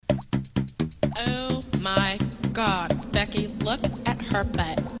My God, Becky, look at her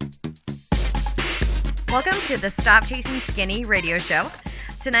butt. Welcome to the Stop Chasing Skinny radio show.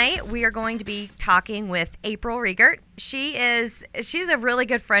 Tonight we are going to be talking with April Riegert. She's a really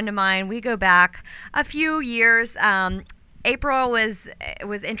good friend of mine. We go back a few years. April was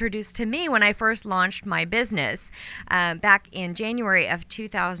introduced to me when I first launched my business back in January of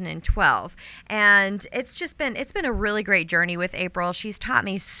 2012, and it's been a really great journey with April. She's taught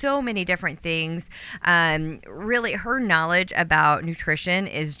me so many different things. Really, her knowledge about nutrition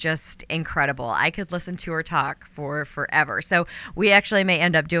is just incredible. I could listen to her talk for forever. So we actually may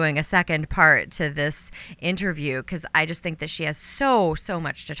end up doing a second part to this interview because I just think that she has so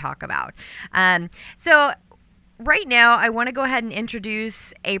much to talk about. So right now, I want to go ahead and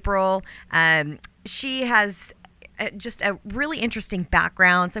introduce April. She has just a really interesting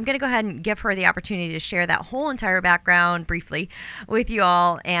background, so I'm going to go ahead and give her the opportunity to share that whole entire background briefly with you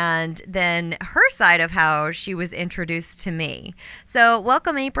all, and then her side of how she was introduced to me. So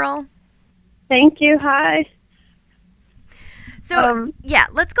welcome, April. Thank you. Hi. So,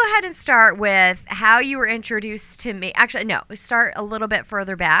 let's go ahead and start with how you were introduced to me. Actually, no, start a little bit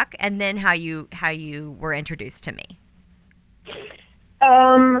further back, and then how you were introduced to me.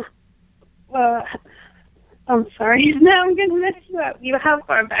 Well, I'm sorry. Now I'm going to mess you up. How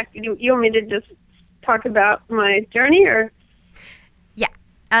far back do you want me to just talk about my journey, or? Yeah.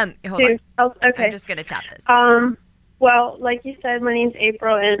 Hold on. Oh, okay. I'm just going to tap this. Well, like you said, my name's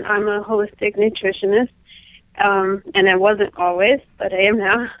April, and I'm a holistic nutritionist. And I wasn't always, but I am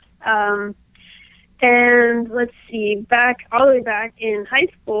now. And let's see, all the way back in high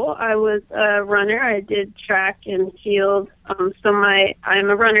school, I was a runner. I did track and field. I'm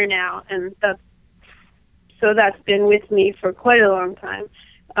a runner now, and that's been with me for quite a long time.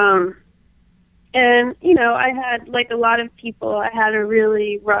 And I had, like a lot of people, I had a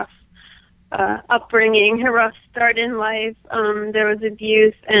really rough upbringing, a rough start in life. There was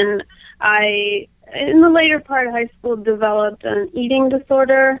abuse, and in the later part of high school, developed an eating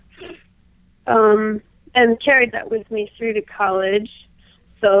disorder, and carried that with me through to college.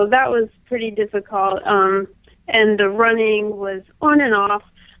 So that was pretty difficult, and the running was on and off.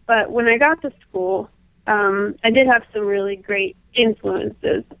 But when I got to school, I did have some really great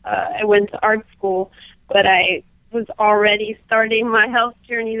influences. I went to art school, but I was already starting my health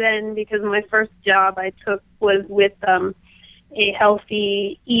journey then, because my first job I took was with a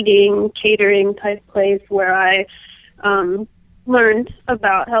healthy eating, catering type place where I learned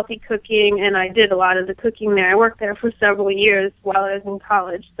about healthy cooking, and I did a lot of the cooking there. I worked there for several years while I was in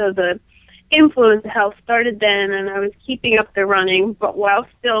college. So the influence of health started then, and I was keeping up the running, but while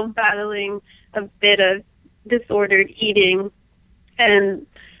still battling a bit of disordered eating. And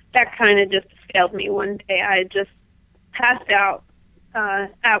that kind of just failed me one day. I just passed out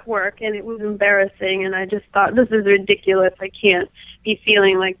at work, and it was embarrassing, and I just thought, this is ridiculous. I can't be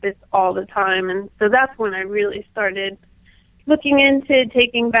feeling like this all the time. And so that's when I really started looking into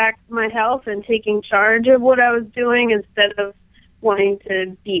taking back my health and taking charge of what I was doing instead of wanting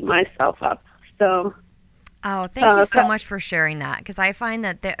to beat myself up. So thank you so much for sharing that, because I find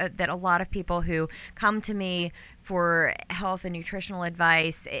that that a lot of people who come to me for health and nutritional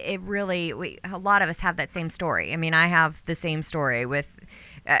advice, a lot of us have that same story. I mean, I have the same story with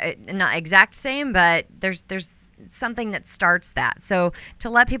not exact same, but there's something that starts that. So to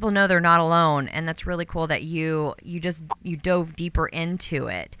let people know they're not alone, and that's really cool that you dove deeper into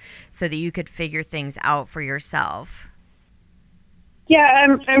it so that you could figure things out for yourself. Yeah,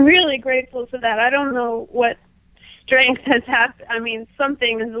 I'm really grateful for that. I don't know what strength has happened. I mean,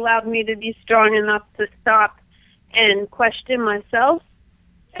 something has allowed me to be strong enough to stop and question myself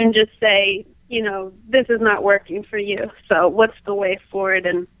and just say, this is not working for you. So what's the way forward?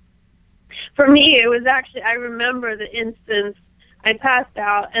 And for me, it was actually, I remember the instance I passed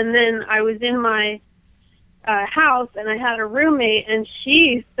out, and then I was in my house, and I had a roommate, and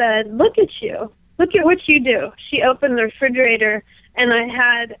she said, look at you. Look at what you do. She opened the refrigerator, and I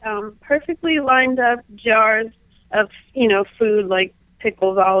had perfectly lined up jars of, food like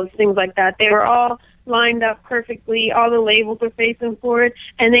pickles, olives, things like that. They were all lined up perfectly. All the labels were facing forward,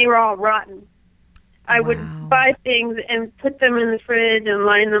 and they were all rotten. I would buy things and put them in the fridge and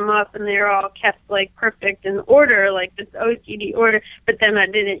line them up, and they were all kept, like, perfect in order, like this OCD order, but then I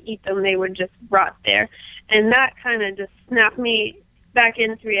didn't eat them. They would just rot there. And that kind of just snapped me back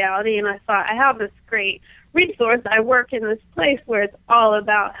into reality, and I thought, I have this great resource. I work in this place where it's all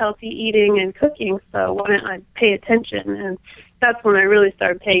about healthy eating and cooking, so why don't I pay attention? And that's when I really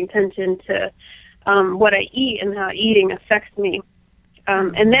started paying attention to what I eat and how eating affects me.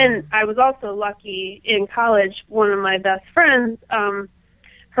 And then I was also lucky in college. One of my best friends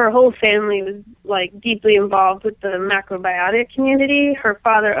her whole family was like deeply involved with the macrobiotic community. Her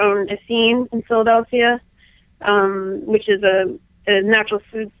father owned Essenes in Philadelphia, which is a natural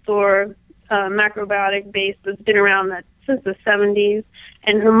food store, macrobiotic base that's been around that since the 70s.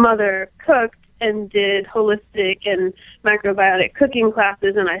 And her mother cooked and did holistic and macrobiotic cooking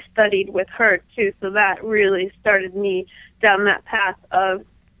classes, and I studied with her too. So that really started me down that path of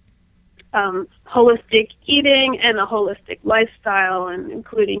holistic eating and a holistic lifestyle, and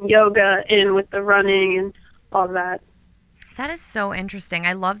including yoga in with the running and all that. That is so interesting.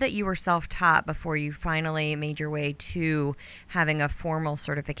 I love that you were self-taught before you finally made your way to having a formal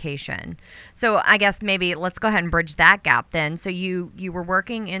certification. So I guess maybe let's go ahead and bridge that gap then. So you were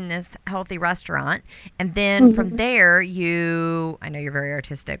working in this healthy restaurant, and then from there I know you're very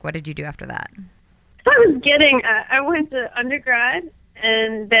artistic. What did you do after that? I went to undergrad,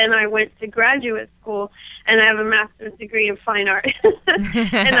 and then I went to graduate school, and I have a master's degree in fine art.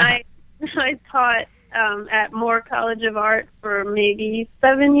 And I taught at Moore College of Art for maybe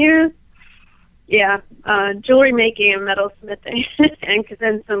 7 years. Yeah, jewelry making and metalsmithing, and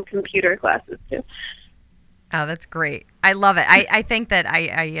some computer classes too. Oh, that's great. I love it. I think that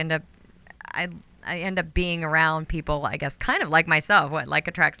I end up being around people, I guess, kind of like myself, what like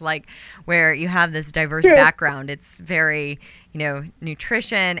attracts like, where you have this diverse background. It's very,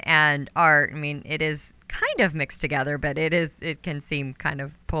 nutrition and art. I mean, it is kind of mixed together, but it can seem kind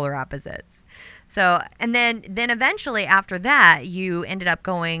of polar opposites. So, and then eventually after that, you ended up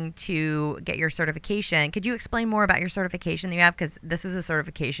going to get your certification. Could you explain more about your certification that you have? Because this is a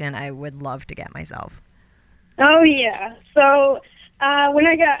certification I would love to get myself. Oh, yeah. So when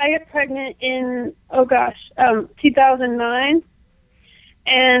I got pregnant in, 2009.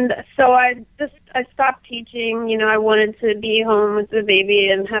 And so I stopped teaching. I wanted to be home with the baby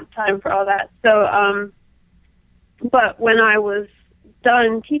and have time for all that. So, but when I was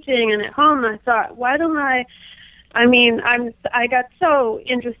done teaching and at home, I thought, why don't I got so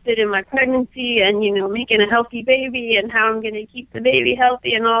interested in my pregnancy and, making a healthy baby and how I'm going to keep the baby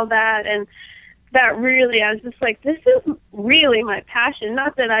healthy and all that. And that really, I was just like, this is really my passion.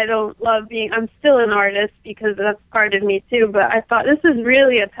 Not that I don't love I'm still an artist because that's part of me too, but I thought this is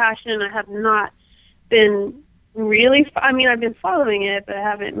really a passion. I have not been really, I've been following it, but I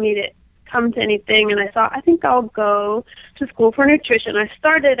haven't made it come to anything. And I thought, I think I'll go to school for nutrition. I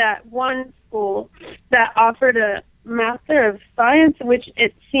started at one school that offered a Master of Science, which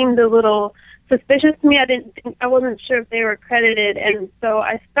it seemed a little suspicious to me. I wasn't sure if they were accredited, and so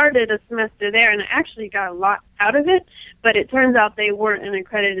I started a semester there, and I actually got a lot out of it, but it turns out they weren't an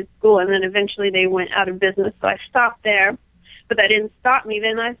accredited school, and then eventually they went out of business, so I stopped there. But that didn't stop me.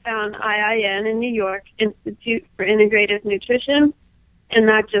 Then I found IIN in New York, Institute for Integrative Nutrition, and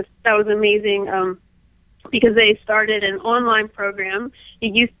that was amazing because they started an online program.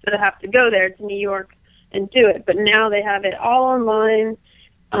 You used to have to go there to New York and do it, but now they have it all online.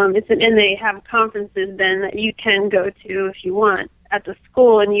 And they have conferences then that you can go to if you want at the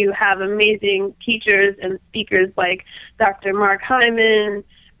school, and you have amazing teachers and speakers like Dr. Mark Hyman,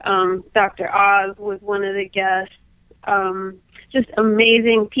 Dr. Oz was one of the guests, just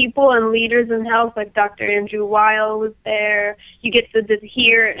amazing people and leaders in health like Dr. Andrew Weil was there. You get to just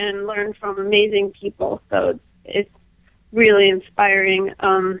hear and learn from amazing people, so it's really inspiring,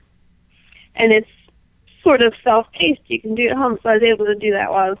 and it's sort of self-paced. You can do it at home. So I was able to do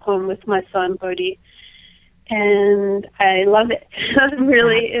that while I was home with my son, Bodhi. And I love it.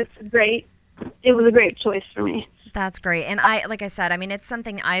 It's great. It was a great choice for me. That's great. And like I said, it's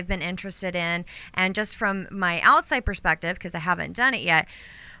something I've been interested in. And just from my outside perspective, because I haven't done it yet,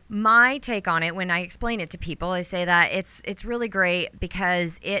 my take on it, when I explain it to people, I say that it's really great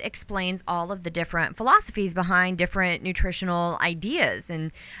because it explains all of the different philosophies behind different nutritional ideas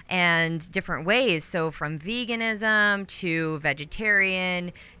and different ways. So from veganism to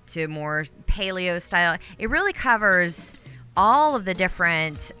vegetarian to more paleo style, it really covers all of the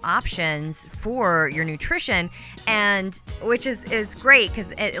different options for your nutrition, and which is great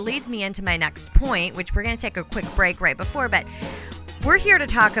because it leads me into my next point, which we're going to take a quick break right before, but we're here to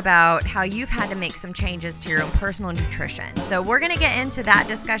talk about how you've had to make some changes to your own personal nutrition. So we're going to get into that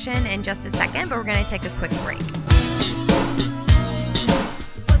discussion in just a second, but we're going to take a quick break.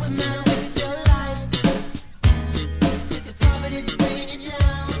 What's the matter with your life? Is it poverty bringing you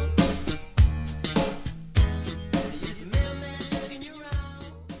down? Is a mailman chugging you around?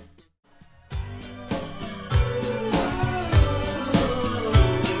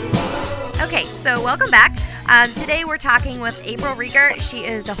 Okay, so welcome back. Today we're talking with April Riegert. She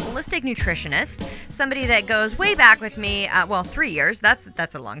is a holistic nutritionist, somebody that goes way back with me. 3 years.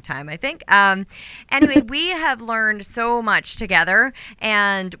 That's a long time, I think. Anyway, we have learned so much together,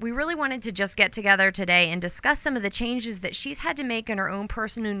 and we really wanted to just get together today and discuss some of the changes that she's had to make in her own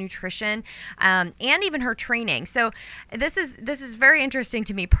personal nutrition, and even her training. So this is very interesting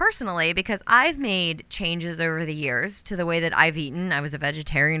to me personally because I've made changes over the years to the way that I've eaten. I was a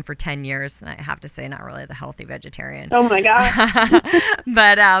vegetarian for 10 years, and I have to say, not really the healthy vegetarian. Oh my God.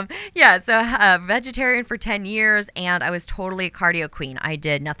 But so vegetarian for 10 years, and I was totally a cardio queen. I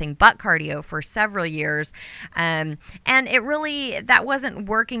did nothing but cardio for several years, and it really, that wasn't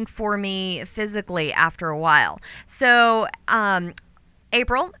working for me physically after a while. So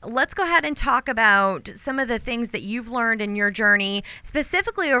April, let's go ahead and talk about some of the things that you've learned in your journey,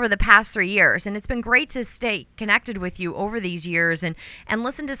 specifically over the past 3 years. And it's been great to stay connected with you over these years and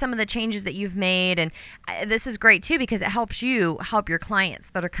listen to some of the changes that you've made. And this is great, too, because it helps you help your clients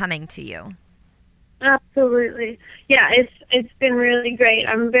that are coming to you. Absolutely. Yeah, it's been really great.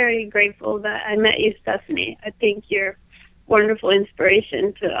 I'm very grateful that I met you, Stephanie. I think you're wonderful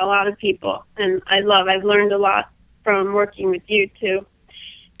inspiration to a lot of people. And I've learned a lot from working with you, too.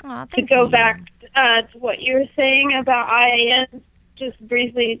 Oh, to go back to what you were saying about IAN, just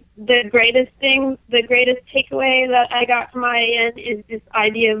briefly, the greatest takeaway that I got from IAN is this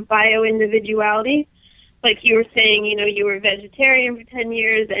idea of bio-individuality. Like you were saying, you were vegetarian for 10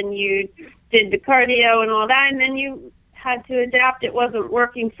 years and you did the cardio and all that, and then you had to adapt. It wasn't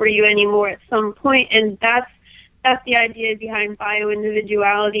working for you anymore at some point, and that's the idea behind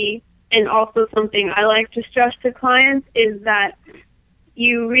bio-individuality. And also something I like to stress to clients is that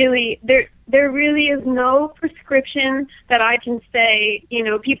there really is no prescription that I can say.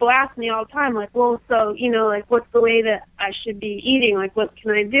 People ask me all the time, like, well, so, like, what's the way that I should be eating? Like, what can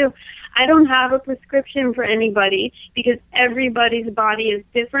I do? I don't have a prescription for anybody because everybody's body is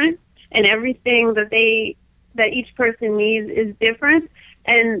different and everything that each person needs is different.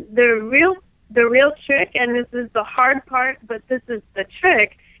 And the real trick, and this is the hard part, but this is the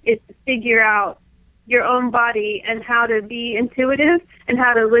trick, is to figure out your own body and how to be intuitive and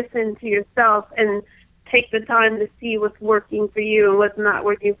how to listen to yourself and take the time to see what's working for you and what's not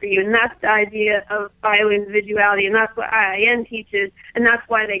working for you. And that's the idea of bio-individuality, and that's what IIN teaches, and that's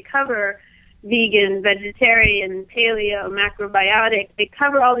why they cover vegan, vegetarian, paleo, macrobiotic. They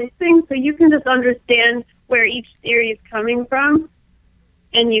cover all these things so you can just understand where each theory is coming from,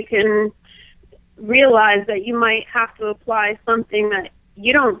 and you can realize that you might have to apply something that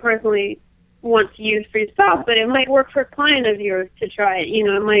you don't personally want to use for yourself, but it might work for a client of yours to try it.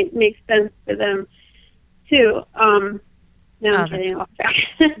 It might make sense for them too. Now I'm getting off track.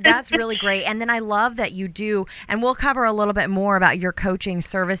 That's really great. And then I love that you do, and we'll cover a little bit more about your coaching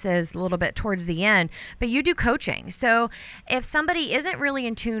services a little bit towards the end, but you do coaching. So if somebody isn't really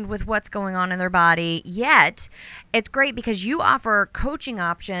in tune with what's going on in their body yet, it's great because you offer coaching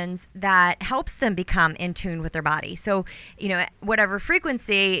options that helps them become in tune with their body. So, whatever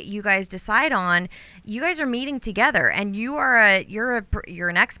frequency you guys decide on, you guys are meeting together, and you're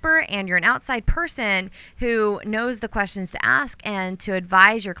an expert and you're an outside person who knows the questions to ask and to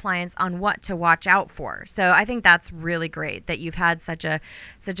advise your clients on what to watch out for. So I think that's really great that you've had such a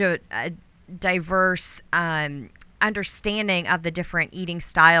diverse understanding of the different eating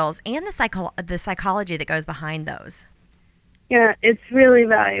styles and the psychology that goes behind those. Yeah, it's really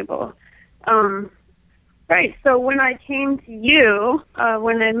valuable. Right. So when I came to you,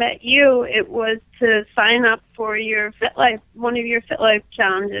 when I met you, it was to sign up for your one of your Fit Life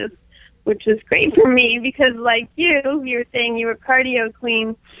challenges, which was great for me because, like you were saying you were cardio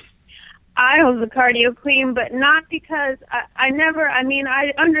queen. I was a cardio queen, but not because I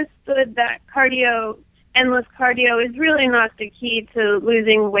understood that endless cardio is really not the key to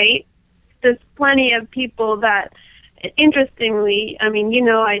losing weight. There's plenty of people that, interestingly,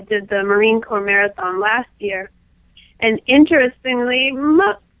 I did the Marine Corps Marathon last year, and interestingly,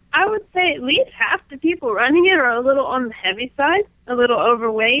 I would say at least half the people running it are a little on the heavy side, a little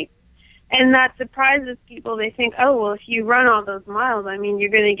overweight. And that surprises people. They think, oh, well, if you run all those miles, you're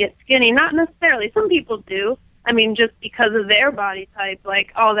going to get skinny. Not necessarily. Some people do. Just because of their body type,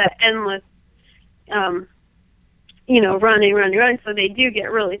 like all that endless, running. So they do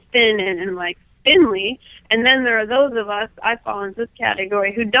get really thin and like spindly. And then there are those of us, I fall into this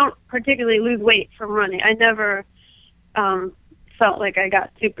category, who don't particularly lose weight from running. I never felt like I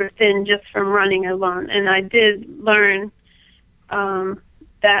got super thin just from running alone. And I did learn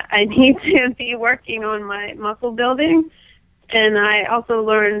that I need to be working on my muscle building. And I also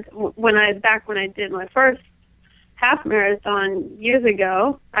learned when I did my first half marathon years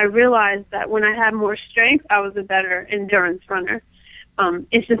ago, I realized that when I had more strength, I was a better endurance runner.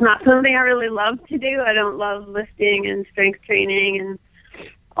 It's just not something I really love to do. I don't love lifting and strength training and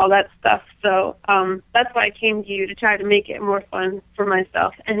all that stuff. So that's why I came to you, to try to make it more fun for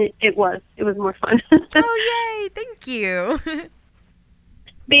myself. And it was more fun. Oh, yay. Thank you.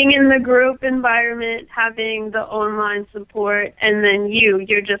 Being in the group environment, having the online support, and then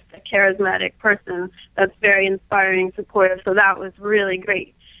you're just a charismatic person that's very inspiring, supportive. So that was really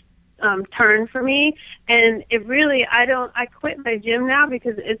great turn for me. And it really, I quit my gym now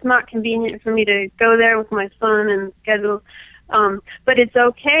because it's not convenient for me to go there with my son and schedule. But it's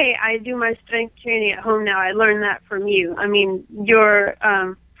okay. I do my strength training at home now. I learned that from you. I mean, your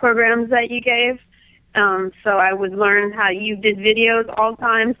programs that you gave. So I would learn how you did videos all the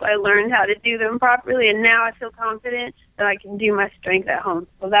time. So I learned how to do them properly. And now I feel confident that I can do my strength at home.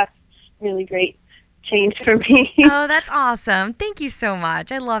 So that's really great change for me. Oh, that's awesome. Thank you so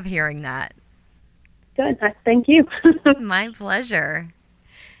much. I love hearing that. Good. Thank you. My pleasure.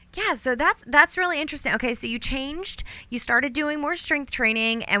 Yeah, so that's really interesting. Okay, so you started doing more strength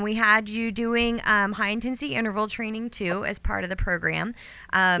training, and we had you doing high intensity interval training too as part of the program.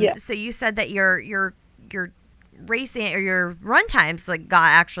 Yes. So you said that your racing or your run times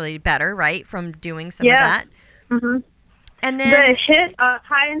got actually better, right, from doing some of that. Mm-hmm. And then the HIIT,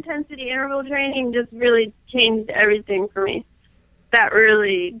 high intensity interval training, just really changed everything for me. That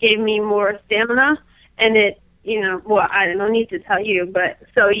really gave me more stamina, and it. Well, I don't need to tell you, but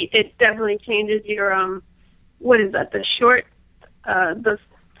so it definitely changes your, what is that, the short, the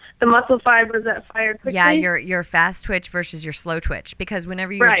muscle fibers that fire quickly? Yeah, your fast twitch versus your slow twitch, because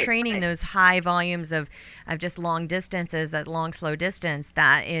whenever you're training those high volumes of just long distances, that long, slow distance,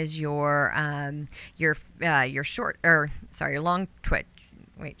 that is your short, your long twitch.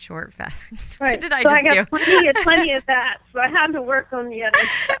 Wait, short, fast. Right. What did I so just I got plenty of that, so I had to work on the other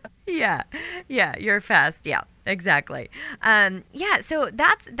stuff. Yeah, you're fast. Yeah, exactly. So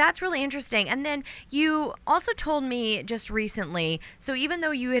that's really interesting. And then you also told me just recently, so even though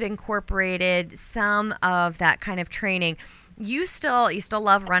you had incorporated some of that kind of training, you still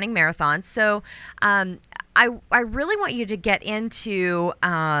love running marathons. So I really want you to get into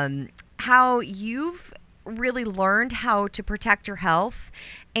how you've really learned how to protect your health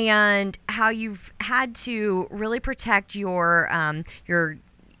and how you've had to really protect your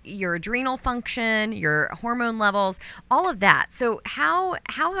adrenal function, your hormone levels, all of that. So how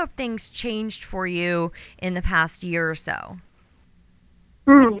have things changed for you in the past year or so?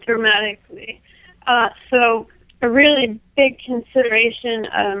 Dramatically. So a really big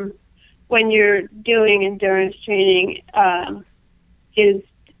consideration when you're doing endurance training is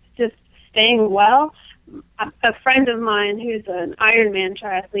just staying well. A friend of mine who's an Ironman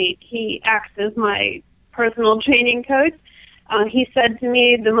triathlete, he acts as my personal training coach. He said to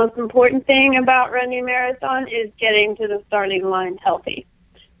me, the most important thing about running a marathon is getting to the starting line healthy.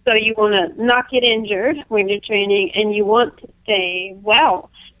 So you want to not get injured when you're training, and you want to stay well,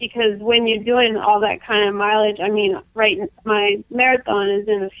 because when you're doing all that kind of mileage, my marathon is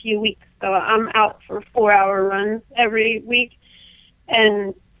in a few weeks, so I'm out for 4-hour runs every week,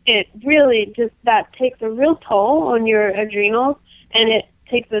 and it really that takes a real toll on your adrenals, and it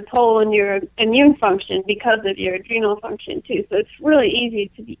takes a toll on your immune function because of your adrenal function too. So it's really easy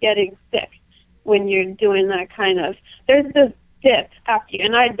to be getting sick when you're doing that kind of, there's this dip after you,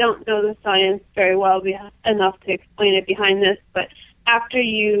 and I don't know the science very well enough to explain it behind this, but after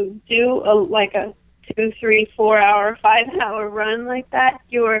you do a 2, 3, 4 hour, 5-hour run like that,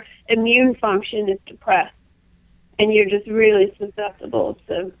 your immune function is depressed. And you're just really susceptible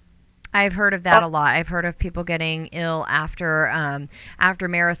to. I've heard of that a lot. I've heard of people getting ill after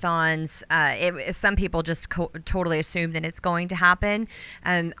marathons. Some people just totally assume that it's going to happen.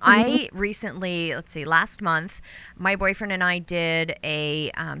 I recently, last month, my boyfriend and I did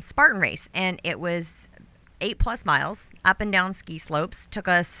a Spartan race, and it was 8+ miles up and down ski slopes. Took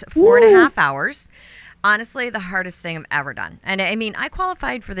us 4.5 hours. Honestly, the hardest thing I've ever done. And I mean, I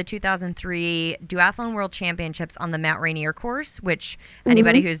qualified for the 2003 Duathlon World Championships on the Mount Rainier course, which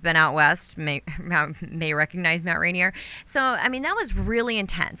anybody who's been out west may recognize Mount Rainier. So, I mean, that was really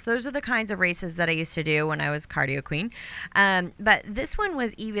intense. Those are the kinds of races that I used to do when I was cardio queen. But this one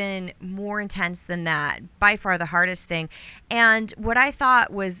was even more intense than that, by far the hardest thing. And what I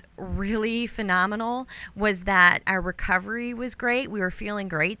thought was really phenomenal was that our recovery was great. We were feeling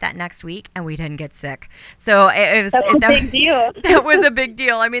great that next week, and we didn't get sick. So it was a big deal. That was a big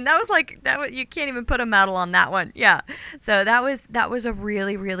deal. I mean, that was you can't even put a medal on that one. Yeah. So that was a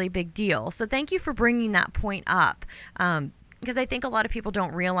really, really big deal. So thank you for bringing that point up. because I think a lot of people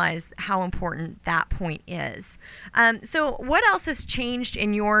don't realize how important that point is. So what else has changed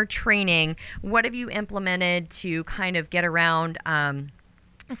in your training? What have you implemented to kind of get around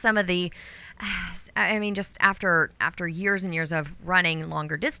some of the, I mean, just after years and years of running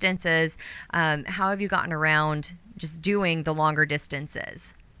longer distances, how have you gotten around just doing the longer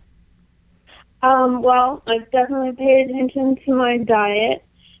distances? Well, I've definitely paid attention to my diet.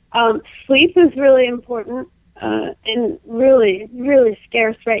 Sleep is really important and really, really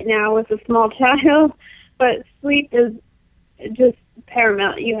scarce right now with a small child. But sleep is just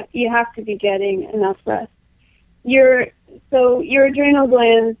paramount. You have to be getting enough rest. Your adrenal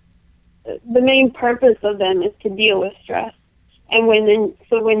glands, the main purpose of them is to deal with stress. And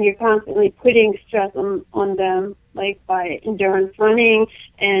when you're constantly putting stress on them, like by endurance running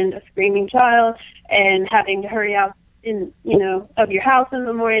and a screaming child and having to hurry out of your house in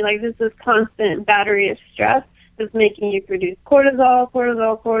the morning, like this is constant battery of stress that's making you produce cortisol,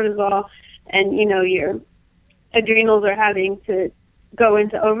 and your adrenals are having to go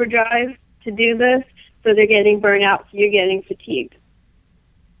into overdrive to do this, so they're getting burnt out, so you're getting fatigued.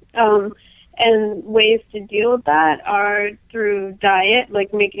 And ways to deal with that are through diet,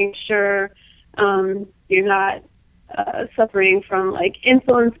 like making sure you're not suffering from like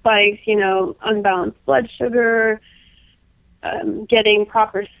insulin spikes, unbalanced blood sugar, getting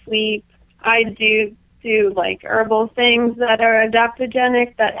proper sleep. I do like herbal things that are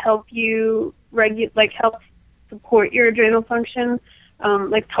adaptogenic that help you help support your adrenal function.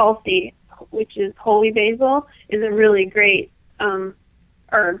 Like Tulsi, which is holy basil, is a really great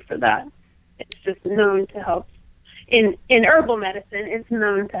herb for that. It's just known to help. In herbal medicine, it's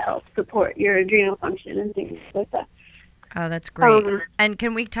known to help support your adrenal function and things like that. Oh, that's great. And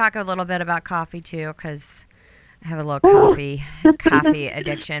can we talk a little bit about coffee too? Because I have a little coffee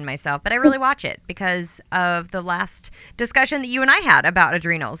addiction myself, but I really watch it because of the last discussion that you and I had about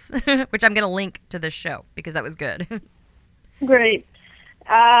adrenals, which I'm going to link to this show because that was good. Great.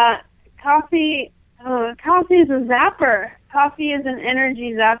 Coffee is a zapper. Coffee is an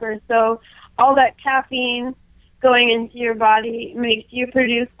energy zapper. So all that caffeine going into your body makes you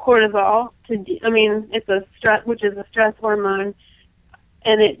produce cortisol. It's a stress, which is a stress hormone,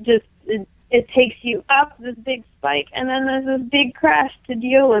 and it takes you up this big spike, and then there's this big crash to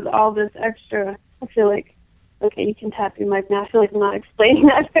deal with all this extra. I feel like, okay, you can tap your mic now. I feel like I'm not explaining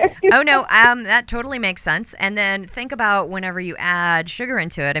that very well. Oh, no, that totally makes sense. And then think about whenever you add sugar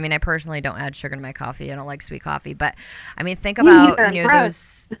into it. I mean, I personally don't add sugar to my coffee. I don't like sweet coffee. But, I mean, think about,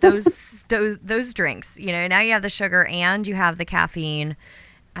 those drinks. Now you have the sugar and you have the caffeine.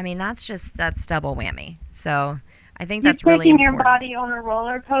 I mean, that's double whammy. So I think that's really important. You're taking your body on a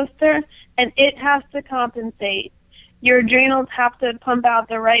roller coaster, and it has to compensate. Your adrenals have to pump out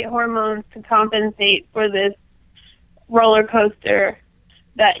the right hormones to compensate for this roller coaster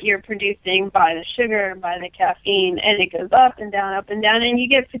that you're producing by the sugar, by the caffeine, and it goes up and down, and you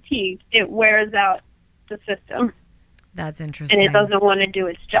get fatigued. It wears out the system. That's interesting. And it doesn't want to do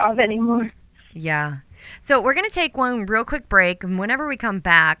its job anymore. Yeah. So we're going to take one real quick break, and whenever we come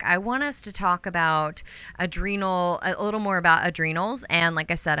back, I want us to talk about a little more about adrenals. And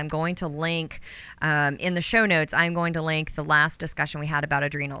like I said, I'm going to link in the show notes, I'm going to link the last discussion we had about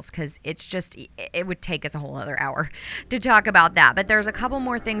adrenals because it would take us a whole other hour to talk about that. But there's a couple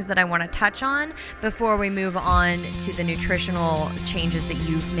more things that I want to touch on before we move on to the nutritional changes that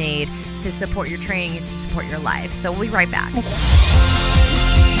you've made to support your training and to support your life. So we'll be right back.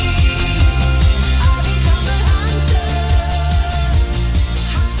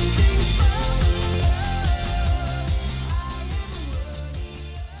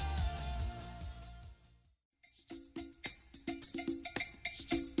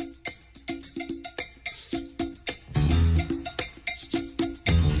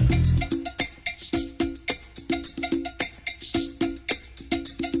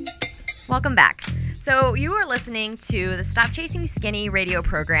 Welcome back. So you are listening to the Stop Chasing Skinny radio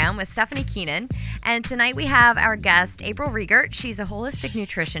program with Stephanie Keenan. And tonight we have our guest, April Riegert. She's a holistic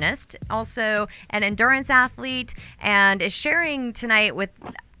nutritionist, also an endurance athlete, and is sharing tonight with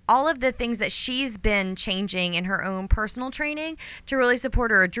all of the things that she's been changing in her own personal training to really support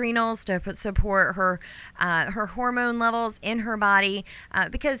her adrenals, to support her hormone levels in her body,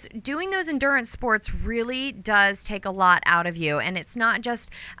 because doing those endurance sports really does take a lot out of you, and it's not just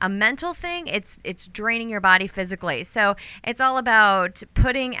a mental thing, it's draining your body physically. So it's all about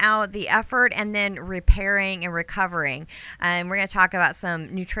putting out the effort and then repairing and recovering. And we're going to talk about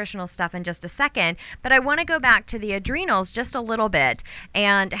some nutritional stuff in just a second, but I want to go back to the adrenals just a little bit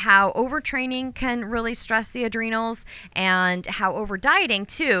and how overtraining can really stress the adrenals, and how over dieting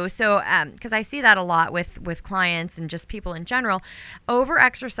too. So, because I see that a lot with clients and just people in general, over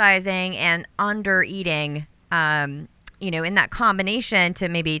exercising and under eating. In that combination to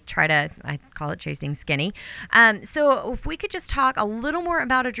maybe try to, I call it chasing skinny. So if we could just talk a little more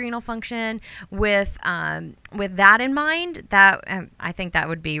about adrenal function with that in mind, that I think that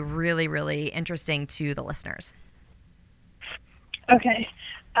would be really, really interesting to the listeners. Okay.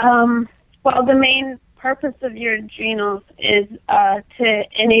 Well, the main purpose of your adrenals is to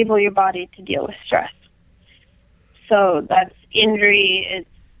enable your body to deal with stress. So that's injury, it's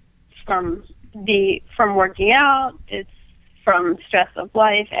from working out, it's from stress of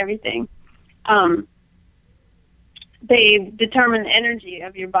life, everything. They determine the energy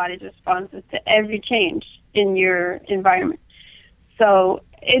of your body's responses to every change in your environment. So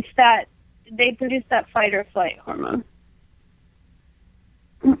it's that they produce that fight or flight hormone.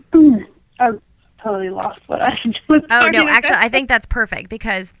 I totally lost what I was. Oh, no, actually, I think that's perfect,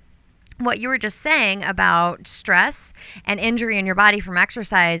 because what you were just saying about stress and injury in your body from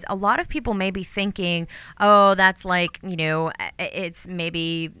exercise, a lot of people may be thinking, oh, that's like, it's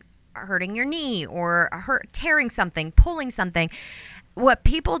maybe hurting your knee or tearing something, pulling something. What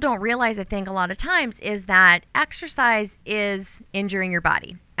people don't realize, I think, a lot of times is that exercise is injuring your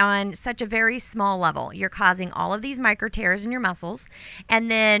body on such a very small level. You're causing all of these micro tears in your muscles,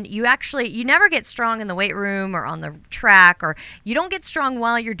 and then you never get strong in the weight room or on the track, or you don't get strong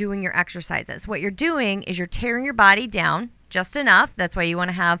while you're doing your exercises. What you're doing is you're tearing your body down just enough. That's why you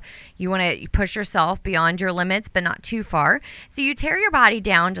want to push yourself beyond your limits, but not too far. So you tear your body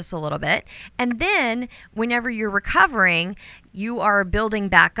down just a little bit, and then whenever you're recovering, you are building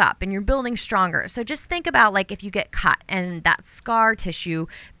back up and you're building stronger. So just think about, like, if you get cut and that scar tissue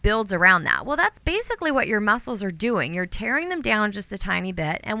builds around that. Well, that's basically what your muscles are doing. You're tearing them down just a tiny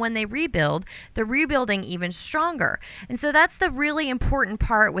bit, and when they rebuild, they're rebuilding even stronger. And so that's the really important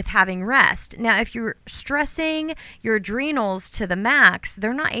part with having rest. Now, if you're stressing your adrenals to the max,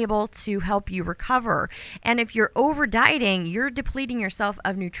 they're not able to help you recover. And if you're over dieting, you're depleting yourself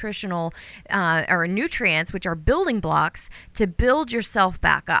of nutritional or nutrients, which are building blocks to build yourself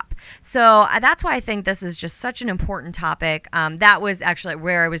back up. So that's why I think this is just such an important topic. That was actually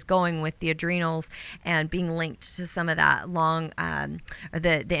where I was going with the adrenals and being linked to some of that long, or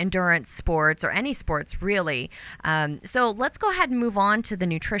the endurance sports, or any sports really. So let's go ahead and move on to the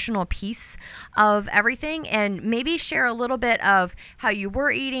nutritional piece of everything, and maybe share a little bit of how you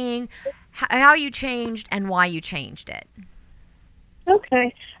were eating, how you changed, and why you changed it.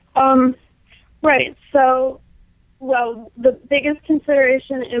 Okay. Right. So, well, the biggest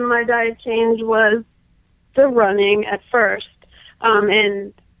consideration in my diet change was the running at first.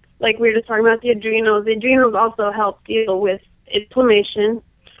 And like we were just talking about the adrenals also help deal with inflammation.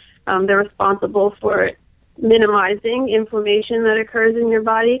 They're responsible for minimizing inflammation that occurs in your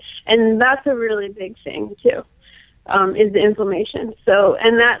body. And that's a really big thing too, is the inflammation. So,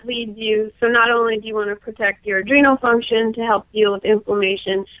 and that leads you, so not only do you want to protect your adrenal function to help deal with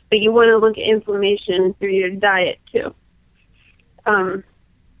inflammation, but you want to look at inflammation through your diet too.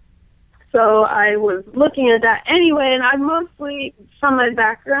 So I was looking at that anyway, and I mostly, from my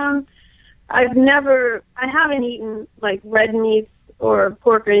background, I haven't eaten like red meats or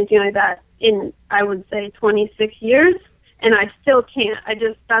pork or anything like that in, I would say, 26 years, and I still can't.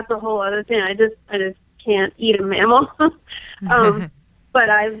 That's a whole other thing. I just can't eat a mammal. But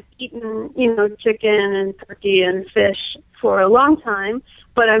I've eaten, chicken and turkey and fish for a long time,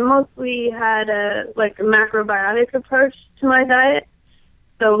 but I mostly had a macrobiotic approach to my diet.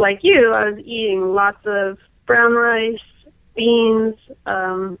 So like you, I was eating lots of brown rice, beans,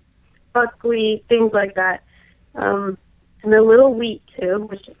 buckwheat, things like that, and a little wheat too,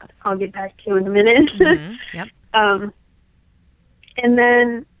 which I'll get back to in a minute. Mm-hmm. Yep.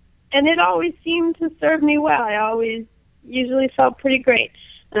 And it always seemed to serve me well. I always usually felt pretty great.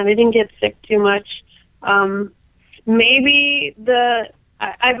 I didn't get sick too much. I've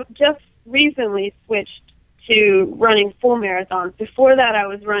just recently switched to running full marathons. Before that, I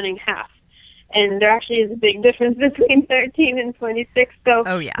was running half. And there actually is a big difference between 13 and 26. So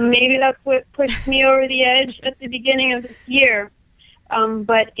maybe that's what pushed me over the edge at the beginning of this year.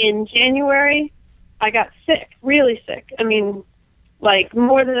 But in January, I got sick, really sick. I mean, like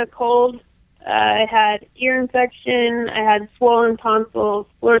more than a cold. I had ear infection. I had swollen tonsils,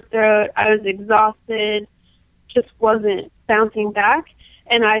 sore throat. I was exhausted, just wasn't bouncing back.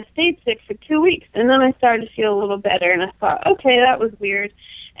 And I stayed sick for 2 weeks. And then I started to feel a little better. And I thought, okay, that was weird.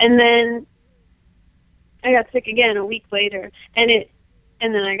 And then I got sick again a week later. And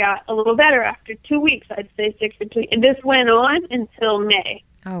then I got a little better after 2 weeks. I'd stay sick for 2 weeks. And this went on until May.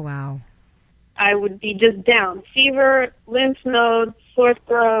 Oh, wow. I would be just down. Fever, lymph nodes, sore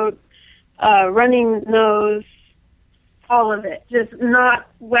throat, running nose, all of it. Just not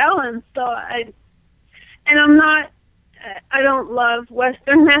well. And so I don't love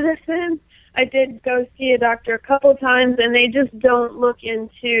Western medicine. I did go see a doctor a couple times, and they just don't look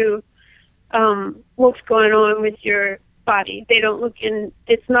into what's going on with your body. They don't look in.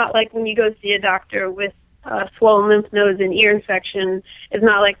 It's not like when you go see a doctor with swollen lymph nodes and ear infection. It's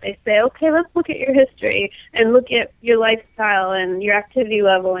not like they say, okay, let's look at your history and look at your lifestyle and your activity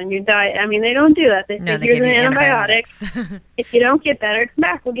level and your diet. I mean, they don't do that. They say, they here's give an you antibiotic. If you don't get better, come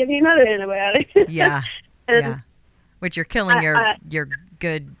back. We'll give you another antibiotic. Yeah. And yeah. Which you're killing your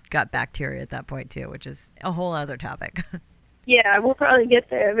good gut bacteria at that point, too, which is a whole other topic. Yeah, we'll probably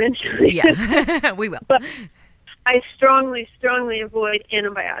get there eventually. Yeah, we will. But I strongly, strongly avoid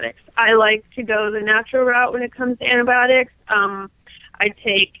antibiotics. I like to go the natural route when it comes to antibiotics. I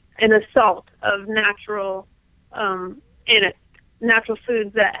take an assault of natural foods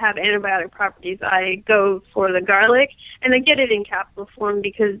that have antibiotic properties. I go for the garlic, and I get it in capsule form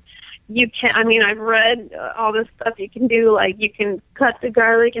because you can. I mean, I've read all this stuff you can do. Like you can cut the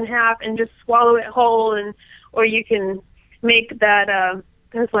garlic in half and just swallow it whole, or you can make that.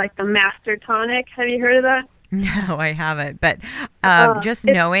 There's like the Master Tonic. Have you heard of that? No, I haven't. But just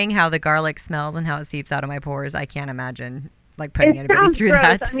knowing how the garlic smells and how it seeps out of my pores, I can't imagine like putting anybody through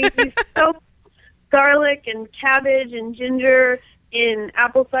gross. that. I mean, you soak garlic and cabbage and ginger in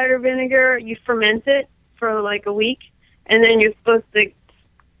apple cider vinegar. You ferment it for like a week, and then you're supposed to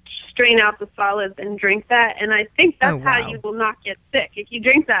strain out the solids and drink that. And I think that's how you will not get sick. If you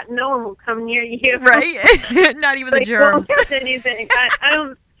drink that, no one will come near you. Right? Not even the germs. You won't catch anything. I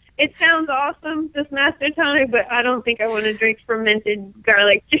don't. It sounds awesome, this Master Tonic, but I don't think I want to drink fermented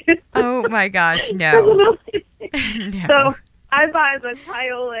garlic juice. Oh my gosh, no. No. So I buy the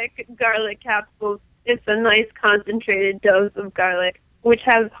Kyolic garlic capsules. It's a nice concentrated dose of garlic, which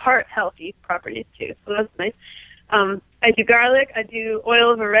has heart healthy properties too, so that's nice. I do garlic. I do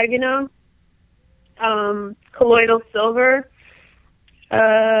oil of oregano, colloidal silver.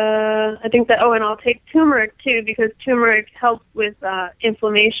 I think that, and I'll take turmeric too, because turmeric helps with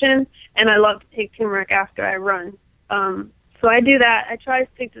inflammation, and I love to take turmeric after I run. So I do that. I try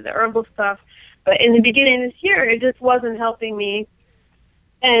to stick to the herbal stuff, but in the beginning of this year, it just wasn't helping me,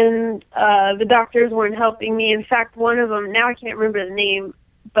 and the doctors weren't helping me. In fact, one of them, now I can't remember the name,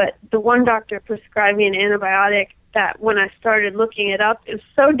 but the one doctor prescribed me an antibiotic that when I started looking it up, it was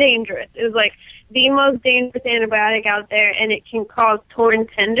so dangerous. It was like the most dangerous antibiotic out there, and it can cause torn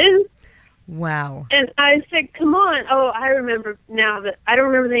tendons. Wow. And I said, come on. Oh, I remember now that I don't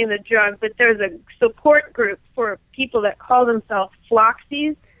remember the name of the drug, but there's a support group for people that call themselves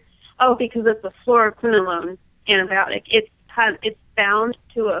Floxies. Oh, because it's a fluoroquinolone antibiotic. It's bound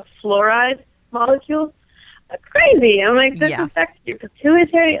to a fluoride molecule. Crazy. I'm like, this affects your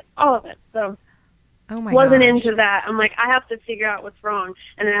pituitary, all of it. So wasn't into that. I'm like, I have to figure out what's wrong,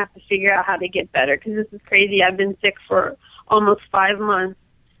 and I have to figure out how to get better, because this is crazy. I've been sick for almost 5 months,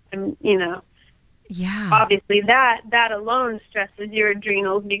 and obviously that alone stresses your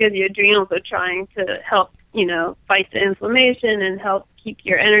adrenals, because your adrenals are trying to help fight the inflammation and help keep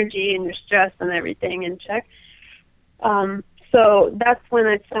your energy and your stress and everything in check. So that's when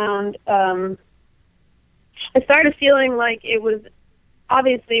I found I started feeling like it was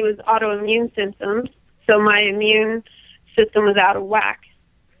autoimmune symptoms. So my immune system was out of whack.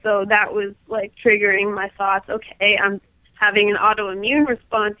 So that was like triggering my thoughts, okay, I'm having an autoimmune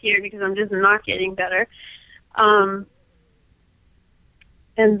response here because I'm just not getting better. And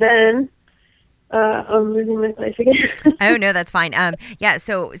then I'm losing my place again. Oh, no, that's fine.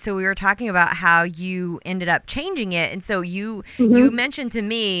 So we were talking about how you ended up changing it. And so you mentioned to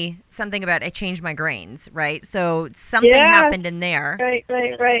me something about I changed my grains, right? So something happened in there.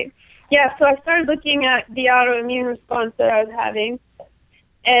 Right. Yeah, so I started looking at the autoimmune response that I was having.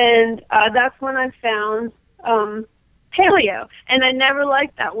 And that's when I found paleo. And I never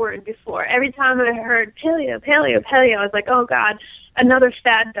liked that word before. Every time I heard paleo, I was like, oh, God, another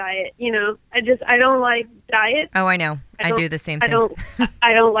fad diet. I don't like diet. Oh, I know. I do the same thing.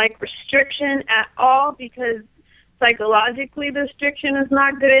 I don't like restriction at all, because psychologically the restriction is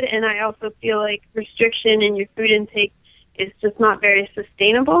not good, and I also feel like restriction in your food intake is just not very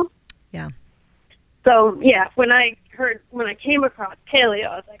sustainable. Yeah. So when I came across paleo,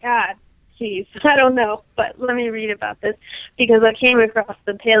 I was like, geez, I don't know, but let me read about this, because I came across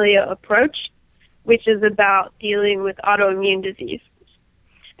the paleo approach, which is about dealing with autoimmune disease.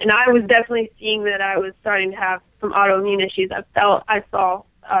 And I was definitely seeing that I was starting to have some autoimmune issues. I saw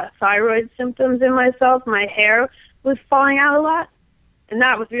thyroid symptoms in myself. My hair was falling out a lot. And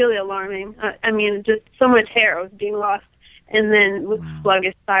that was really alarming. I mean, just so much hair was being lost. And then with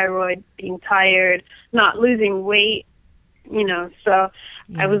sluggish thyroid, being tired, not losing weight, so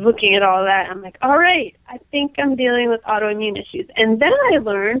I was looking at all that. I'm like, all right, I think I'm dealing with autoimmune issues. And then I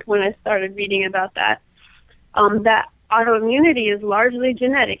learned when I started reading about that, that autoimmunity is largely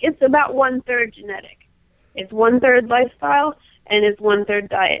genetic. It's about 1/3 genetic. It's 1/3 lifestyle and it's 1/3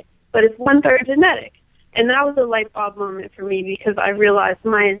 diet, but it's 1/3 genetic. And that was a light bulb moment for me because I realized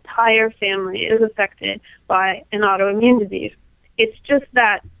my entire family is affected by an autoimmune disease. It's just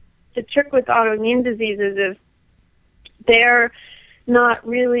that the trick with autoimmune diseases is they're not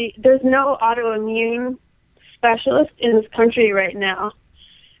really, there's no autoimmune specialist in this country right now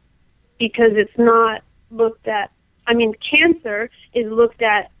because it's not looked at. I mean, cancer is looked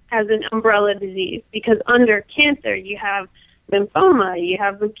at as an umbrella disease because under cancer you have lymphoma, you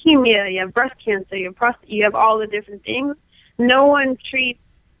have leukemia, you have breast cancer, you have all the different things. No one treats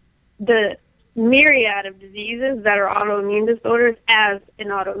the myriad of diseases that are autoimmune disorders as an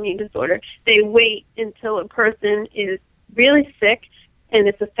autoimmune disorder. They wait until a person is really sick and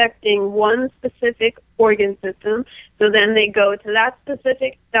it's affecting one specific organ system. So then they go to that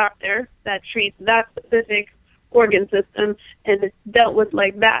specific doctor that treats that specific organ system, and it's dealt with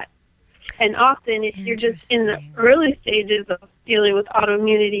like that. And often, if you're just in the early stages of dealing with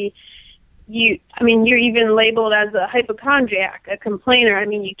autoimmunity, you're even labeled as a hypochondriac, a complainer. I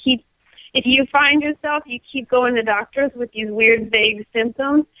mean, if you find yourself, you keep going to doctors with these weird, vague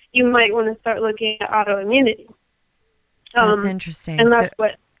symptoms, you might want to start looking at autoimmunity. That's interesting. And that's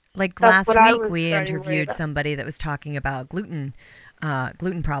like last week, we interviewed somebody that was talking about gluten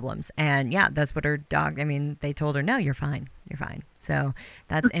problems, and that's what her dog. I mean, they told her, "No, you're fine. You're fine." So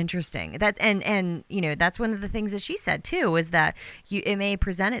that's interesting. And that's one of the things that she said too, is that it may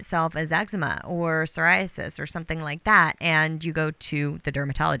present itself as eczema or psoriasis or something like that, and you go to the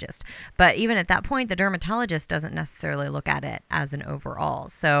dermatologist. But even at that point, the dermatologist doesn't necessarily look at it as an overall.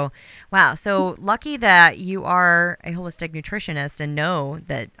 So, wow. So lucky that you are a holistic nutritionist and know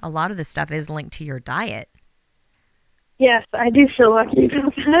that a lot of this stuff is linked to your diet. Yes, I do feel lucky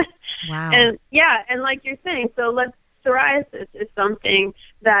about that. Wow. And like you're saying, psoriasis is something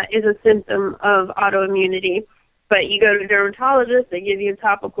that is a symptom of autoimmunity, but you go to a dermatologist, they give you a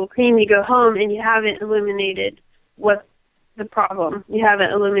topical cream, you go home, and you haven't eliminated what's the problem. You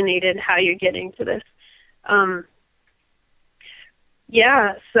haven't eliminated how you're getting to this.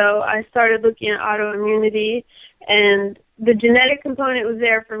 So I started looking at autoimmunity, and the genetic component was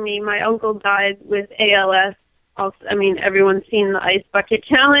there for me. My uncle died with ALS. Also, I mean, everyone's seen the ice bucket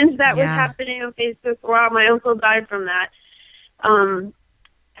challenge that was happening on Facebook for a while. My uncle died from that.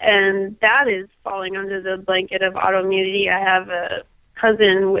 And that is falling under the blanket of autoimmunity. I have a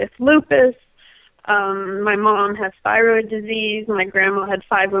cousin with lupus. My mom has thyroid disease. My grandma had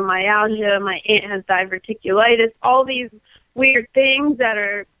fibromyalgia. My aunt has diverticulitis. All these weird things that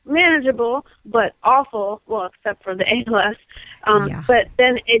are manageable but awful, well, except for the ALS. But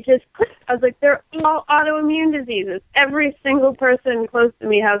then it just clicked. I was like, they're all autoimmune diseases. Every single person close to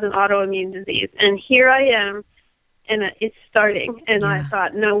me has an autoimmune disease. And here I am, and it's starting. And I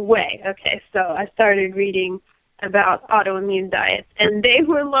thought, no way. Okay, so I started reading about autoimmune diets. And they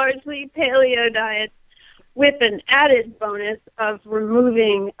were largely paleo diets with an added bonus of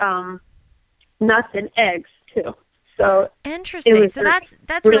removing nuts and eggs, too. So interesting. So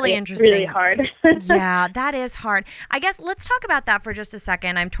that's really interesting. Really hard. Yeah, that is hard. I guess let's talk about that for just a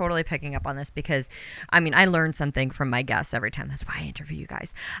second. I'm totally picking up on this because, I mean, I learn something from my guests every time. That's why I interview you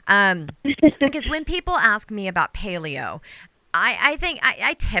guys. Because when people ask me about paleo, I think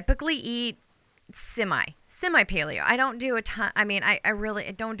I typically eat semi paleo. I don't do a ton. I mean, I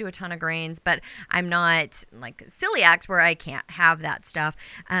don't do a ton of grains, but I'm not like celiacs where I can't have that stuff.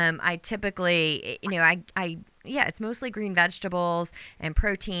 I typically, it's mostly green vegetables and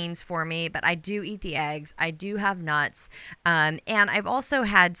proteins for me, but I do eat the eggs. I do have nuts. And I've also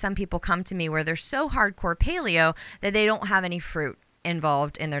had some people come to me where they're so hardcore paleo that they don't have any fruit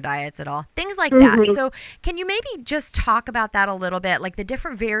involved in their diets at all. Things like that. So can you maybe just talk about that a little bit, like the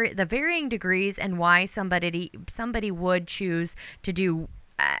different the varying degrees and why somebody would choose to do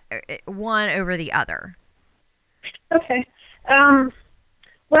one over the other? Okay.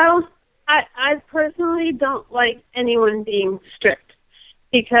 Well, I personally don't like anyone being strict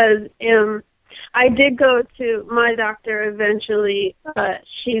because I did go to my doctor eventually.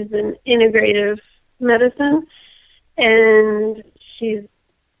 She's in integrative medicine, and she's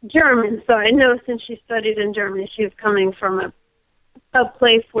German, so I know since she studied in Germany, she was coming from a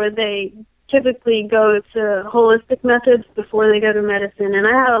place where they typically go to holistic methods before they go to medicine. And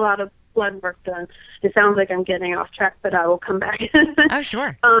I had a lot of blood work done. It sounds like I'm getting off track, but I will come back. Oh,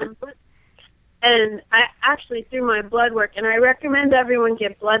 sure. And I actually, through my blood work, and I recommend everyone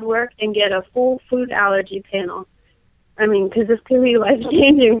get blood work and get a full food allergy panel. I mean, because this could be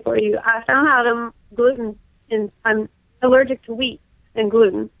life-changing for you. I found out I'm allergic to wheat and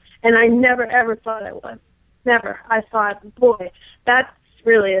gluten, and I never, ever thought I was. Never. I thought, boy, that's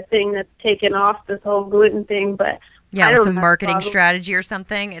really a thing that's taken off, this whole gluten thing, but yeah, I don't some have marketing problems. strategy or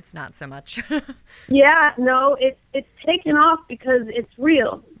something. It's not so much. Yeah, no, it's taken off because it's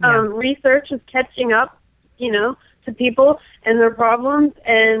real. Yeah. Research is catching up, to people and their problems,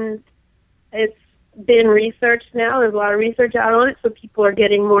 and it's been researched now. There's a lot of research out on it, so people are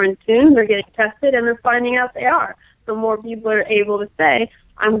getting more in tune. They're getting tested, and they're finding out they are. So more people are able to say,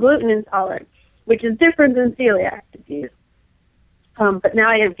 I'm gluten intolerant, which is different than celiac disease. But now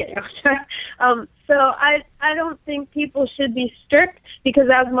I am getting off track. So I don't think people should be strict, because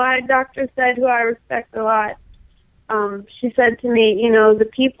as my doctor said, who I respect a lot, she said to me, the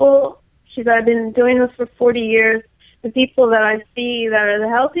people, she said, I've been doing this for 40 years, the people that I see that are the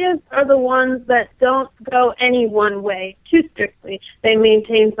healthiest are the ones that don't go any one way too strictly. They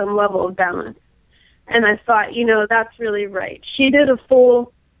maintain some level of balance. And I thought, that's really right. She did a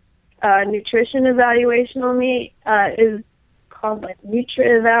full nutrition evaluation on me. Is called like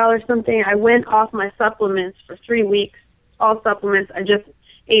NutriEval or something. I went off my supplements for 3 weeks, all supplements. I just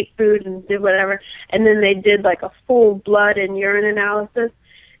ate food and did whatever. And then they did like a full blood and urine analysis.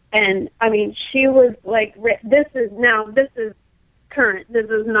 And I mean, she was like, this is current. This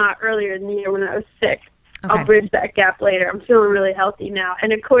is not earlier in the year when I was sick. Okay. I'll bridge that gap later. I'm feeling really healthy now.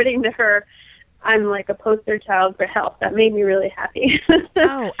 And according to her, I'm like a poster child for health. That made me really happy.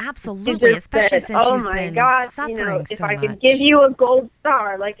 Oh, absolutely, especially said, since you've my been God, suffering if so I much. could give you a gold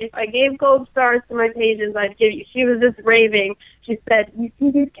star, like if I gave gold stars to my patients, I'd give you. She was just raving. She said, you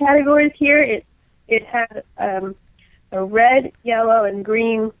see these categories here? It had a red, yellow, and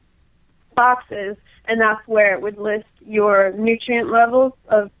green boxes, and that's where it would list your nutrient levels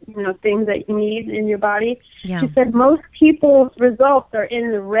of things that you need in your body. Yeah. She said most people's results are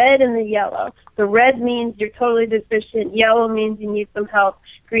in the red and the yellow. The red means you're totally deficient. Yellow means you need some help.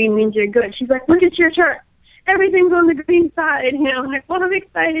 Green means you're good. She's like, look at your chart. Everything's on the green side. I'm like, well, I'm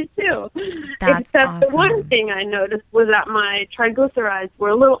excited too. That's Except awesome. the one thing I noticed was that my triglycerides were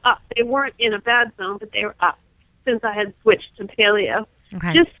a little up. They weren't in a bad zone, but they were up since I had switched to paleo.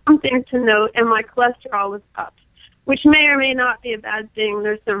 Okay. Just something to note, and my cholesterol was up, which may or may not be a bad thing.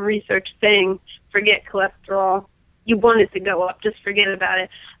 There's some research saying forget cholesterol. You want it to go up, just forget about it.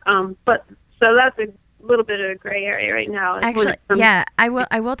 But so that's a little bit of a gray area right now. Actually, yeah, I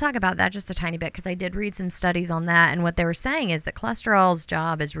will talk about that just a tiny bit, because I did read some studies on that, and what they were saying is that cholesterol's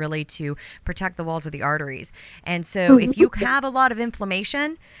job is really to protect the walls of the arteries. And so if you have a lot of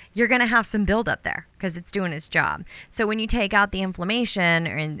inflammation, you're going to have some buildup there because it's doing its job. So when you take out the inflammation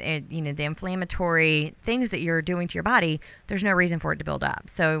and the inflammatory things that you're doing to your body, there's no reason for it to build up.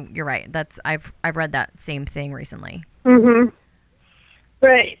 So you're right. I've read that same thing recently. Mhm.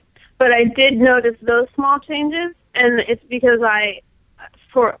 Right. But I did notice those small changes, and it's because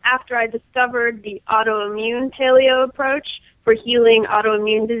after I discovered the autoimmune paleo approach for healing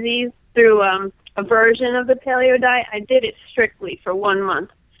autoimmune disease through a version of the paleo diet, I did it strictly for 1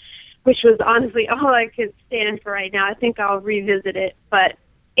 month, which was honestly all I could stand for right now. I think I'll revisit it, but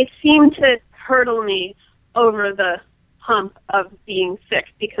it seemed to hurdle me over the hump of being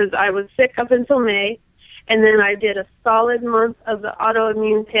sick, because I was sick up until May. And then I did a solid month of the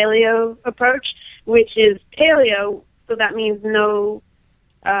autoimmune paleo approach, which is paleo, so that means no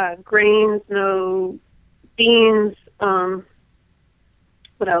grains, no beans,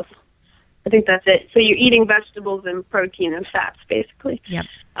 what else? I think that's it. So you're eating vegetables and protein and fats, basically. Yep.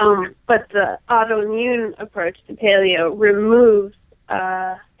 But the autoimmune approach to paleo removes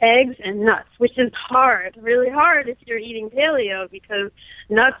eggs and nuts, which is hard, really hard if you're eating paleo, because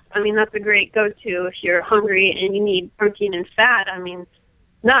nuts, that's a great go-to if you're hungry and you need protein and fat.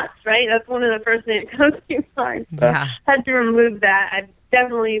 Nuts, right? That's one of the first things that comes to your mind. So Yeah. I had to remove that.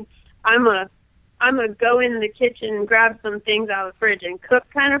 I'm a go in the kitchen and grab some things out of the fridge and cook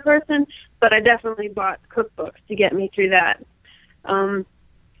kind of person, but I definitely bought cookbooks to get me through that.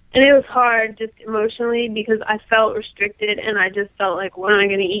 And it was hard just emotionally, because I felt restricted, and I just felt like, what am I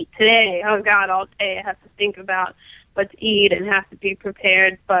going to eat today? Oh, God, all day I have to think about what to eat and have to be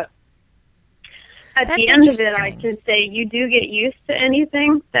prepared. But at That's the end of it, I interesting. can say you do get used to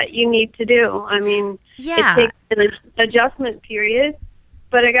anything that you need to do. Yeah. It takes an adjustment period,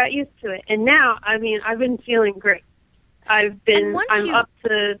 but I got used to it. And now, I've been feeling great. I'm up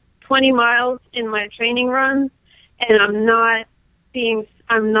to 20 miles in my training runs, and I'm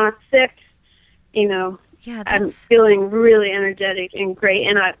I'm not sick. You know, Yeah, I'm feeling really energetic and great.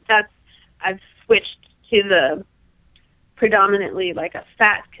 And I've switched to the predominantly like a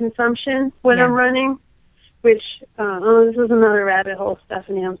fat consumption when I'm running. Which, this is another rabbit hole,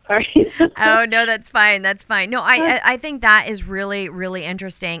 Stephanie. I'm sorry. Oh, no, that's fine. That's fine. No, I think that is really, really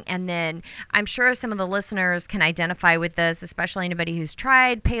interesting. And then I'm sure some of the listeners can identify with this, especially anybody who's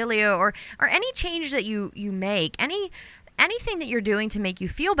tried paleo or any change that you make, anything that you're doing to make you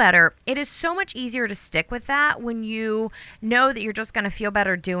feel better. It is so much easier to stick with that when you know that you're just going to feel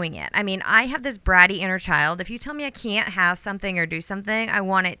better doing it. I mean, I have this bratty inner child. If you tell me I can't have something or do something, I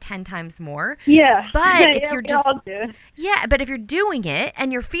want it 10 times more. Yeah. But if yeah, you're just all do. Yeah, but if you're doing it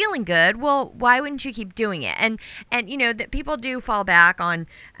and you're feeling good, well, why wouldn't you keep doing it? And you know that people do fall back on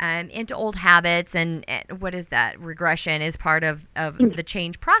into old habits, and what is that? Regression is part of the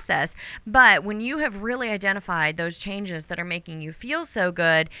change process. But when you have really identified those changes that are making you feel so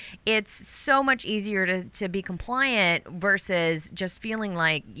good, it's so much easier to be compliant versus just feeling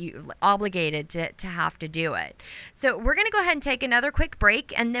like you obligated to have to do it. So we're going to go ahead and take another quick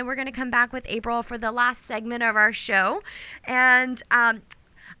break, and then we're going to come back with April for the last segment of our show. And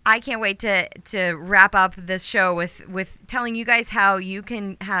I can't wait to wrap up this show with telling you guys how you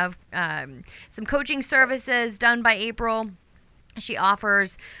can have some coaching services done by April. She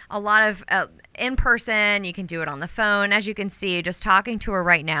offers a lot of in person. You can do it on the phone. As you can see, just talking to her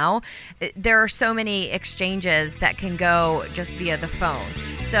right now, there are so many exchanges that can go just via the phone.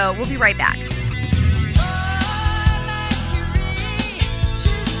 So we'll be right back.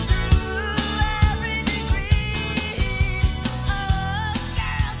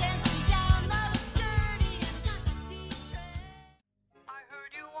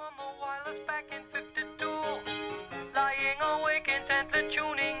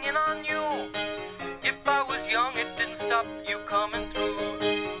 You coming through.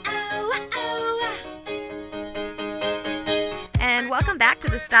 And welcome back to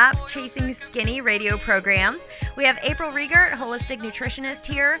the Stop Chasing Skinny radio program. We have April Riegert, holistic nutritionist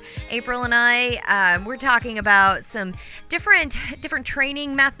here. April and I, we're talking about some different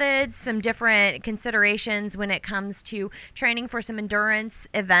training methods, some different considerations when it comes to training for some endurance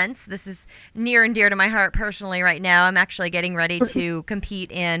events. This is near and dear to my heart personally right now. I'm actually getting ready to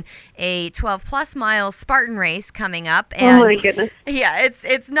compete in a 12-plus mile Spartan race coming up. And oh my goodness! Yeah,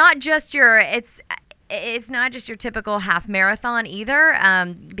 it's not just it's not just your typical half marathon either,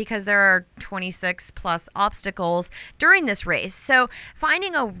 because there are 26 plus obstacles during this race. So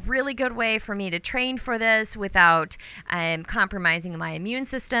finding a really good way for me to train for this without compromising my immune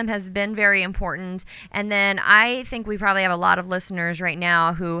system has been very important. And then I think we probably have a lot of listeners right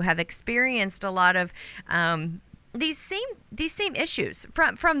now who have experienced a lot of these same issues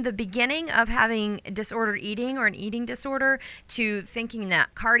from the beginning of having disordered eating or an eating disorder to thinking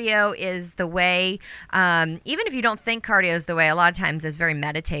that cardio is the way. Even if you don't think cardio is the way, a lot of times it's very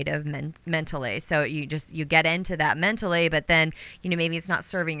meditative mentally. So you get into that mentally, but then maybe it's not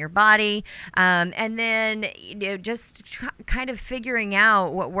serving your body, and then just kind of figuring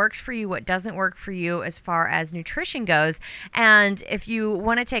out what works for you, what doesn't work for you as far as nutrition goes. And if you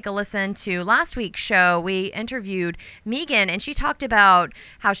want to take a listen to last week's show, we interviewed Megan, and she talked about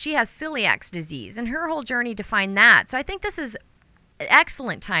how she has celiac disease and her whole journey to find that. So I think this is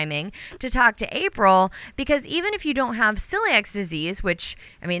excellent timing to talk to April, because even if you don't have celiac disease, which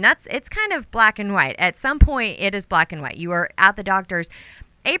it's kind of black and white. At some point it is black and white. You are at the doctor's.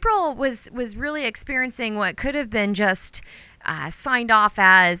 April was really experiencing what could have been just signed off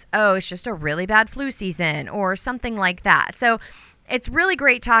as, oh, it's just a really bad flu season or something like that. So it's really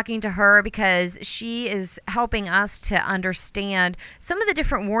great talking to her because she is helping us to understand some of the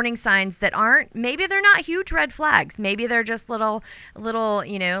different warning signs that maybe they're not huge red flags. Maybe they're just little,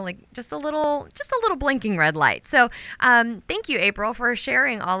 like just a little blinking red light. So thank you, April, for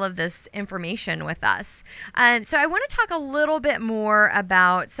sharing all of this information with us. So I want to talk a little bit more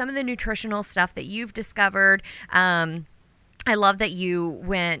about some of the nutritional stuff that you've discovered. I love that you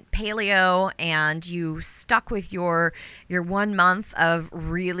went paleo and you stuck with your 1 month of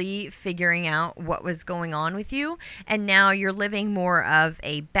really figuring out what was going on with you. And now you're living more of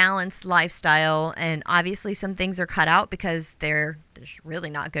a balanced lifestyle. And obviously some things are cut out because they're really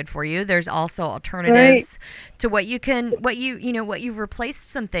not good for you. There's also alternatives to what you've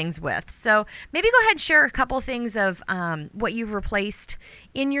replaced some things with. So maybe go ahead and share a couple things of what you've replaced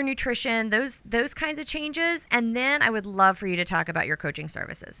in your nutrition, those kinds of changes, and then I would love for you to talk about your coaching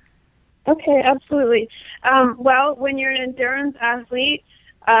services. Okay, absolutely. Well, when you're an endurance athlete,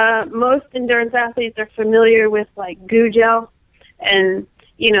 most endurance athletes are familiar with like goo gel, and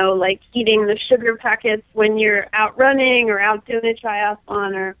like eating the sugar packets when you're out running or out doing a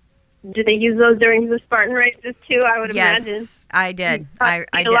triathlon, or do they use those during the Spartan races too? I would imagine. Yes, I did. I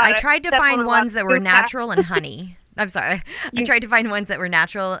did. I tried to find ones that were natural and honey. I'm sorry. I tried to find ones that were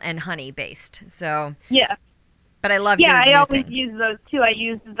natural and honey based. So yeah. But I love I always use those too. I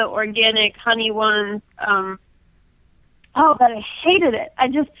used the organic honey ones. But I hated it.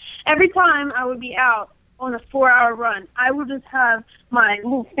 Every time I would be out on a 4-hour run, I would just have my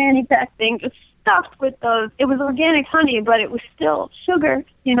little fanny pack thing just stuffed with those. It was organic honey, but it was still sugar,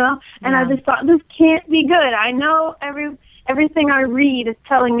 And I just thought, this can't be good. I know everything I read is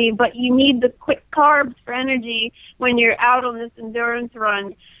telling me, but you need the quick carbs for energy when you're out on this endurance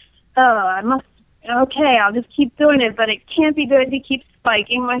run. I'll just keep doing it, but it can't be good to keep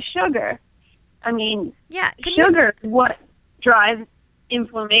spiking my sugar. I mean, sugar is what drives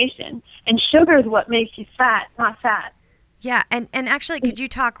inflammation, and sugar is what makes you fat, not fat. Yeah, and actually, could you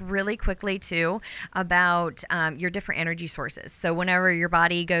talk really quickly, too, about your different energy sources? So whenever your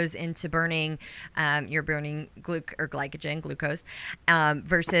body goes into burning, you're burning glucose,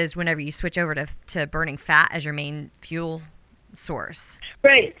 versus whenever you switch over to burning fat as your main fuel source.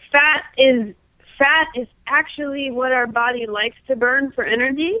 Right. Fat is actually what our body likes to burn for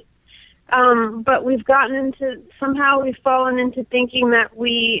energy. But we've fallen into thinking that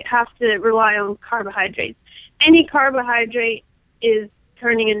we have to rely on carbohydrates. Any carbohydrate is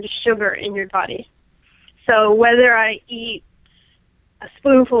turning into sugar in your body. So whether I eat a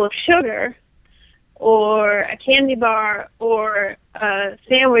spoonful of sugar or a candy bar or a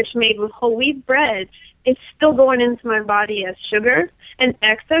sandwich made with whole wheat bread, it's still going into my body as sugar, and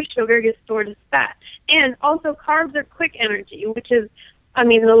excess sugar gets stored as fat. And also carbs are quick energy, which is,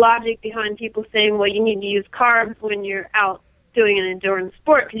 the logic behind people saying, well, you need to use carbs when you're out doing an endurance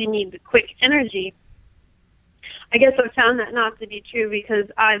sport because you need the quick energy. I guess I've found that not to be true because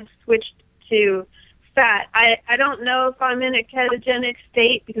I've switched to fat. I don't know if I'm in a ketogenic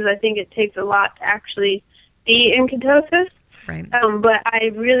state because I think it takes a lot to actually be in ketosis. Right. But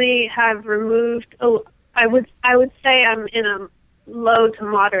I really have removed. I would say I'm in a low to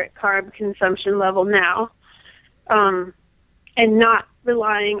moderate carb consumption level now, and not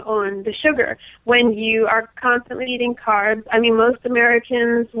relying on the sugar. When you are constantly eating carbs, most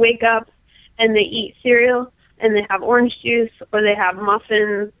Americans wake up and they eat cereal and they have orange juice or they have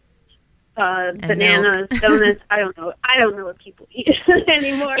muffins, bananas, donuts. I don't know what people eat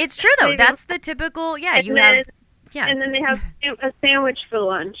anymore. It's true though. That's the typical. Yeah, and then they have a sandwich for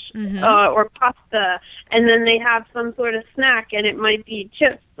lunch, or pasta, and then they have some sort of snack, and it might be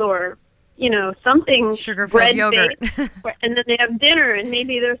chips or something sugar-filled yogurt. And then they have dinner, and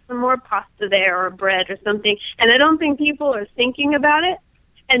maybe there's some more pasta there or bread or something. And I don't think people are thinking about it.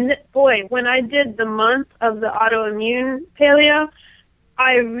 And boy, when I did the month of the autoimmune paleo,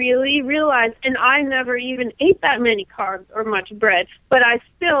 I really realized, and I never even ate that many carbs or much bread, but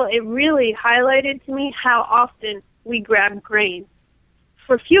it really highlighted to me how often we grab grains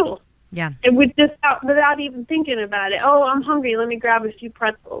for fuel. Yeah. It would just, without even thinking about it, oh, I'm hungry, let me grab a few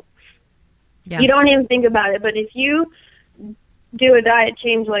pretzels. Yeah. You don't even think about it, but if you do a diet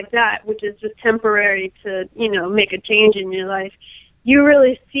change like that, which is just temporary to, make a change in your life, you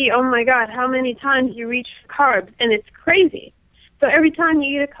really see, oh my God, how many times you reach for carbs, and it's crazy. So every time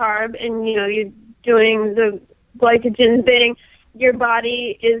you eat a carb and, you're doing the glycogen thing, your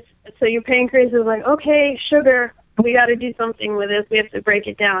body your pancreas is like, okay, sugar, we got to do something with this. We have to break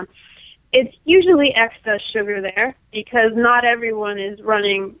it down. It's usually excess sugar there because not everyone is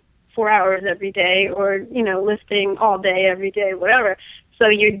running 4 hours every day or, lifting all day, every day, whatever. So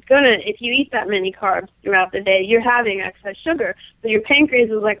if you eat that many carbs throughout the day, you're having excess sugar. So your pancreas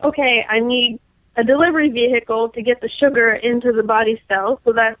is like, okay, I need a delivery vehicle to get the sugar into the body cells.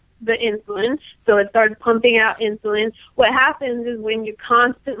 So that's the insulin. So it starts pumping out insulin. What happens is when you're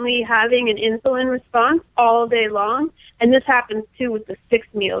constantly having an insulin response all day long, and this happens too with the 6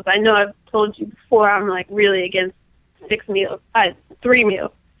 meals. I know I've told you before I'm really against 6 meals. 3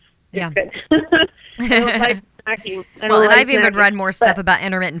 meals. Yeah. I don't like snacking. And I've even read more stuff about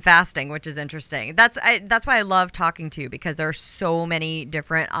intermittent fasting, which is interesting. That's why I love talking to you, because there are so many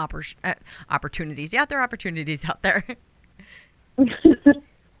different opportunities. Yeah, there are opportunities out there. Excuse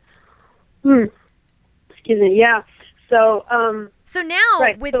me. Yeah. So. So now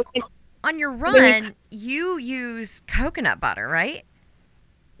on your run, you use coconut butter, right?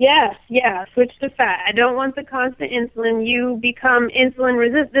 Yes, switch to fat. I don't want the constant insulin. You become insulin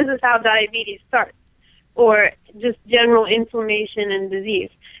resistant. This is how diabetes starts, or just general inflammation and disease.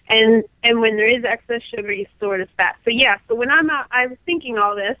 And when there is excess sugar, you store it as fat. So when I'm out, I was thinking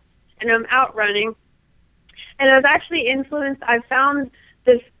all this, and I'm out running, and I was actually influenced. I found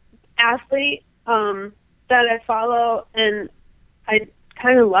this athlete that I follow, and I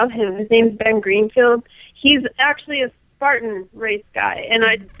kind of love him. His name's Ben Greenfield. He's actually a Spartan race guy,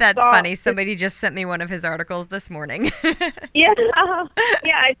 and That's funny. Somebody just sent me one of his articles this morning. Yeah,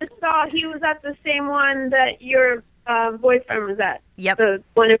 I just saw he was at the same one that your boyfriend was at. Yep. The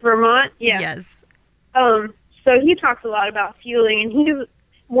one in Vermont. Yeah. Yes. So he talks a lot about fueling, and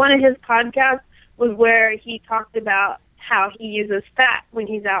one of his podcasts was where he talked about how he uses fat when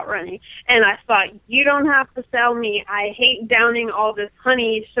he's out running. And I thought, you don't have to sell me. I hate downing all this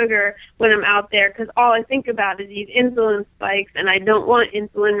honey sugar when I'm out there, because all I think about is these insulin spikes, and I don't want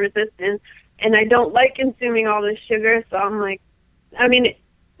insulin resistance, and I don't like consuming all this sugar. So I'm like, I mean,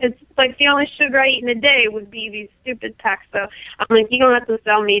 it's like the only sugar I eat in a day would be these stupid packs. So I'm like, you don't have to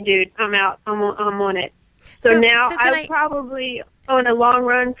sell me, dude. I'm out. I'm on it. So now I probably, on a long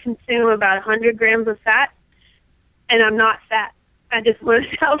run, consume about 100 grams of fat, and I'm not fat. I just want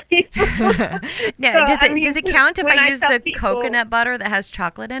to tell people. No, so, does it count if I use the coconut butter that has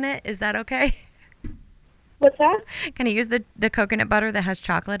chocolate in it? Is that okay? What's that? Can I use the coconut butter that has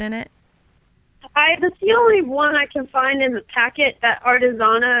chocolate in it? That's the only one I can find in the packet, that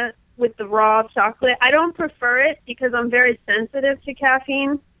Artisana with the raw chocolate. I don't prefer it because I'm very sensitive to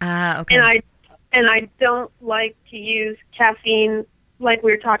caffeine. Okay. And I don't like to use caffeine, like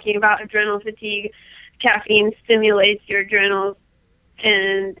we were talking about adrenal fatigue. Caffeine stimulates your adrenals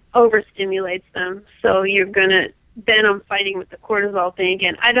and overstimulates them. So then I'm fighting with the cortisol thing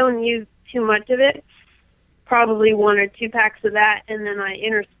again. I don't use too much of it, probably 1 or 2 packs of that, and then I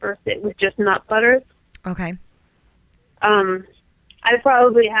intersperse it with just nut butters. Okay. I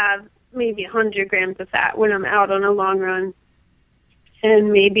probably have maybe 100 grams of fat when I'm out on a long run,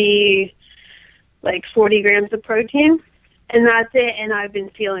 and maybe like 40 grams of protein, and that's it, and I've been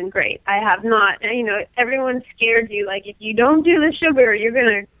feeling great. I have not, everyone scared you, like, if you don't do the sugar, you're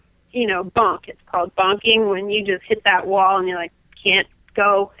going to, bonk. It's called bonking, when you just hit that wall and you're like, can't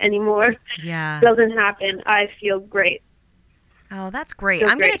go anymore. Yeah. It doesn't happen. I feel great. Oh, that's great.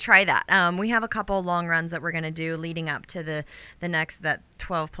 I'm going to try that. We have a couple long runs that we're going to do leading up to the next, that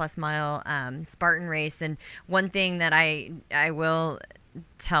 12-plus mile Spartan race. And one thing that I will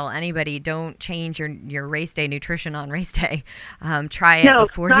tell anybody, don't change your race day nutrition on race day. Try it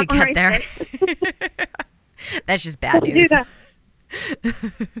before you get there. That's just bad news. Do that.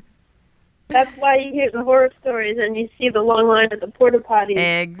 That's why you hear the horror stories and you see the long line at the porta potty.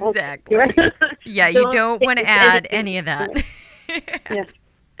 Exactly. Yeah, you don't want to add any of that. Yeah.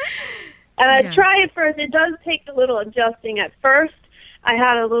 Try it first. It does take a little adjusting at first. I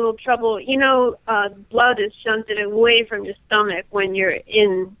had a little trouble. Blood is shunted away from your stomach when you're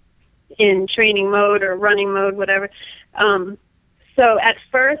in training mode or running mode, whatever. So at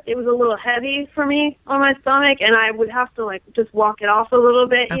first it was a little heavy for me on my stomach, and I would have to just walk it off a little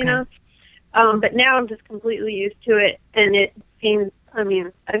bit, okay. But now I'm just completely used to it, and it seems, I've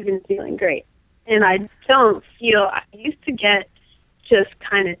been feeling great. And I don't feel, I used to get just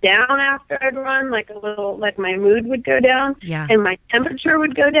kind of down after I'd run, like my mood would go down, and my temperature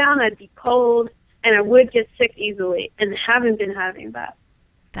would go down. I'd be cold, and I would get sick easily, and haven't been having that.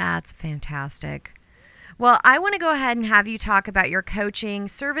 That's fantastic. Well, I want to go ahead and have you talk about your coaching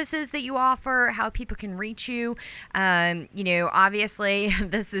services that you offer, how people can reach you. Obviously,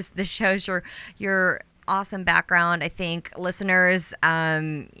 this shows your awesome background. I think listeners,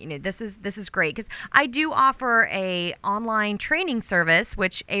 this is great, because I do offer a online training service,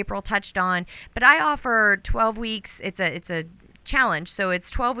 which April touched on, but I offer 12 weeks. It's a challenge, so it's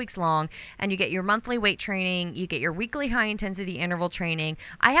 12 weeks long, and you get your monthly weight training, you get your weekly high intensity interval training.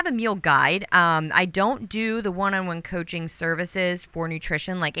 I have a meal guide. I don't do the one-on-one coaching services for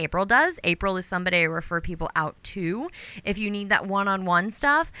nutrition like April does. April is somebody I refer people out to if you need that one-on-one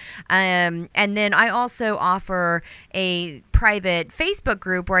stuff. And then I also offer a private Facebook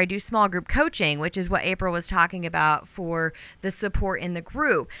group where I do small group coaching, which is what April was talking about for the support in the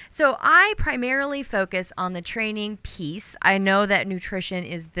group. So I primarily focus on the training piece. I know that nutrition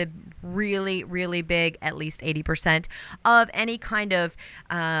is the really, really big, at least 80% of any kind of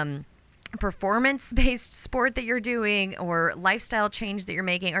performance-based sport that you're doing, or lifestyle change that you're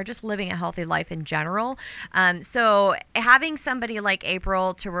making, or just living a healthy life in general. So having somebody like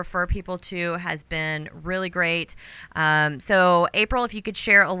April to refer people to has been really great. So April, if you could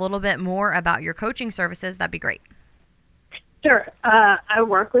share a little bit more about your coaching services, that'd be great. Sure. I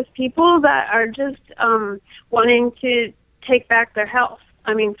work with people that are just wanting to take back their health.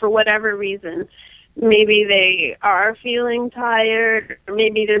 For whatever reason. Maybe they are feeling tired, or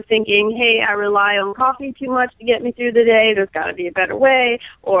maybe they're thinking, hey, I rely on coffee too much to get me through the day. There's got to be a better way,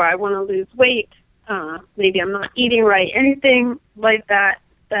 or I want to lose weight. maybe I'm not eating right, anything like that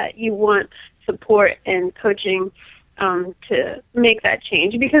you want support and coaching to make that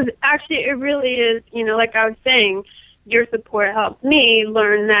change. Because actually it really is, like I was saying, your support helped me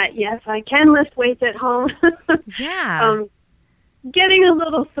learn that, yes, I can lift weights at home. Yeah. Getting a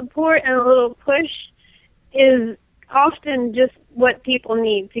little support and a little push is often just what people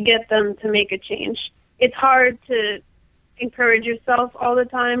need to get them to make a change. It's hard to encourage yourself all the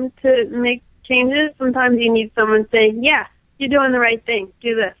time to make changes. Sometimes you need someone saying, yeah, you're doing the right thing.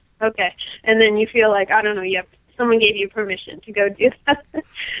 Do this. Okay. And then you feel like, I don't know, someone gave you permission to go do that.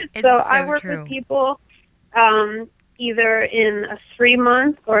 So I work with people either in a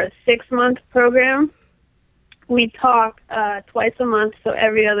 3-month or a 6-month program. We talk twice a month, so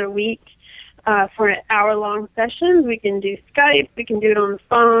every other week for hour-long sessions. We can do Skype, we can do it on the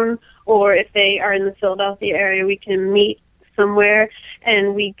phone, or if they are in the Philadelphia area, we can meet somewhere,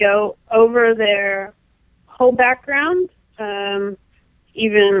 and we go over their whole background,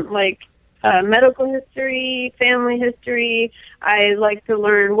 even like medical history, family history. I like to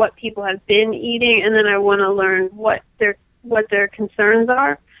learn what people have been eating, and then I want to learn what their concerns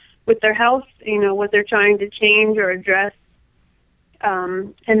are with their health, what they're trying to change or address.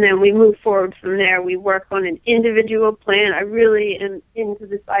 And then we move forward from there. We work on an individual plan. I really am into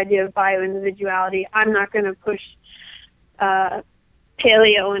this idea of bio-individuality. I'm not going to push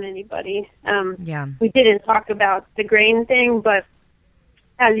paleo on anybody. We didn't talk about the grain thing, but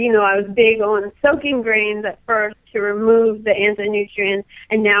as you know, I was big on soaking grains at first to remove the anti-nutrients,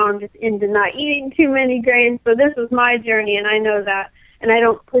 and now I'm just into not eating too many grains. So this was my journey, and I know that, and I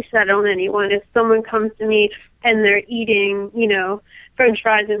don't push that on anyone. If someone comes to me and they're eating, French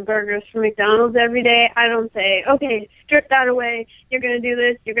fries and burgers from McDonald's every day, I don't say, okay, strip that away, you're going to do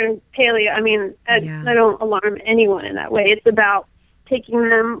this, you're going to paleo. I mean, I don't alarm anyone in that way. It's about taking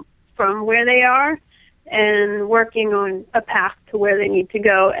them from where they are and working on a path to where they need to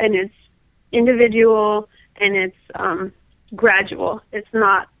go. And it's individual and it's gradual. It's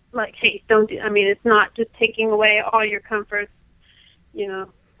not like, hey, don't do, it's not just taking away all your comforts,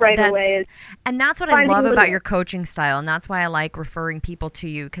 away. And that's what I love about your coaching style, and that's why I like referring people to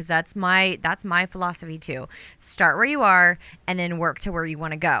you, because that's my philosophy too. Start where you are and then work to where you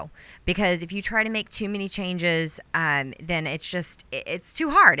want to go. Because if you try to make too many changes, then it's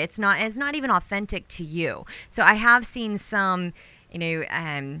too hard. It's not even authentic to you. So I have seen some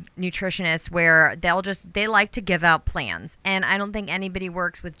nutritionists where they like to give out plans, and I don't think anybody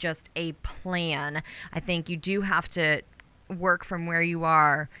works with just a plan. I think you do have to work from where you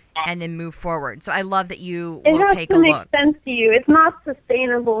are and then move forward. So I love that you will take a look. It has to make sense to you. It's not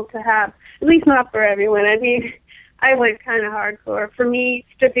sustainable to have, at least not for everyone. I went kind of hardcore. For me,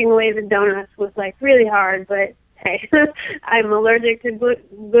 stripping away the donuts was really hard, but hey, I'm allergic to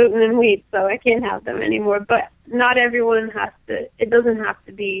gluten and wheat, so I can't have them anymore. But not everyone it doesn't have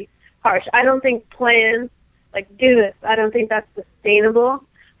to be harsh. I don't think plans, do this, I don't think that's sustainable,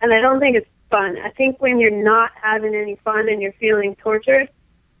 and I don't think it's fun. I think when you're not having any fun and you're feeling tortured,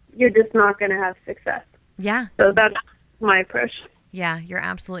 you're just not going to have success. Yeah. So that's my approach. Yeah, you're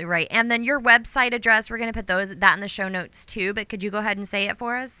absolutely right. And then your website address, we're going to put that in the show notes too, but could you go ahead and say it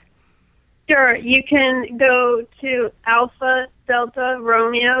for us? Sure. You can go to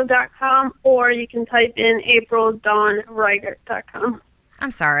alphadeltaromeo.com, or you can type in AprilDawnReigert.com.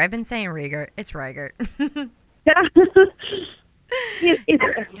 I'm sorry, I've been saying Reigert. It's Reigert. Yeah.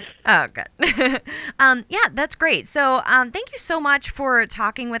 Oh, good. Yeah, that's great. So thank you so much for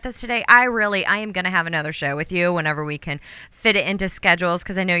talking with us today. I am going to have another show with you whenever we can fit it into schedules,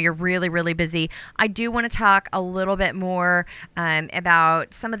 because I know you're really, really busy. I do want to talk a little bit more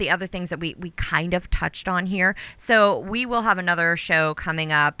about some of the other things that we kind of touched on here. So we will have another show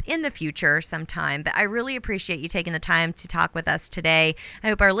coming up in the future sometime, but I really appreciate you taking the time to talk with us today. I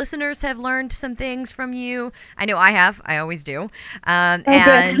hope our listeners have learned some things from you. I know I have. I always do. And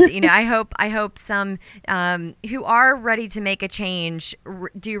I hope some who are ready to make a change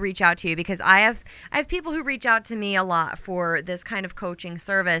do reach out to you, because I have people who reach out to me a lot for this kind of coaching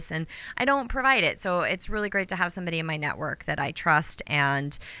service, and I don't provide it. So it's really great to have somebody in my network that I trust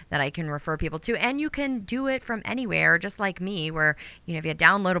and that I can refer people to. And you can do it from anywhere, just like me, where if you have a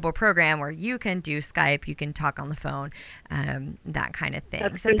downloadable program where you can do Skype, you can talk on the phone, that kind of thing.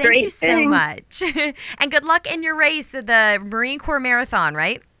 That's so thank you so much. And good luck in your race, the Marine Corps Marathon,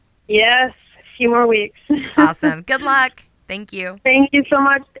 right? Yes, a few more weeks. Awesome. Good luck. Thank you. Thank you so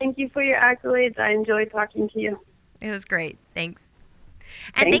much. Thank you for your accolades. I enjoyed talking to you. It was great. Thanks.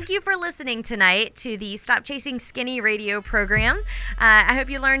 And Thanks. thank you for listening tonight to the Stop Chasing Skinny radio program. I hope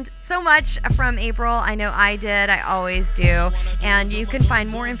you learned so much from April. I know I did. I always do. And you can find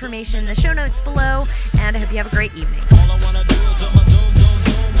more information in the show notes below. And I hope you have a great evening.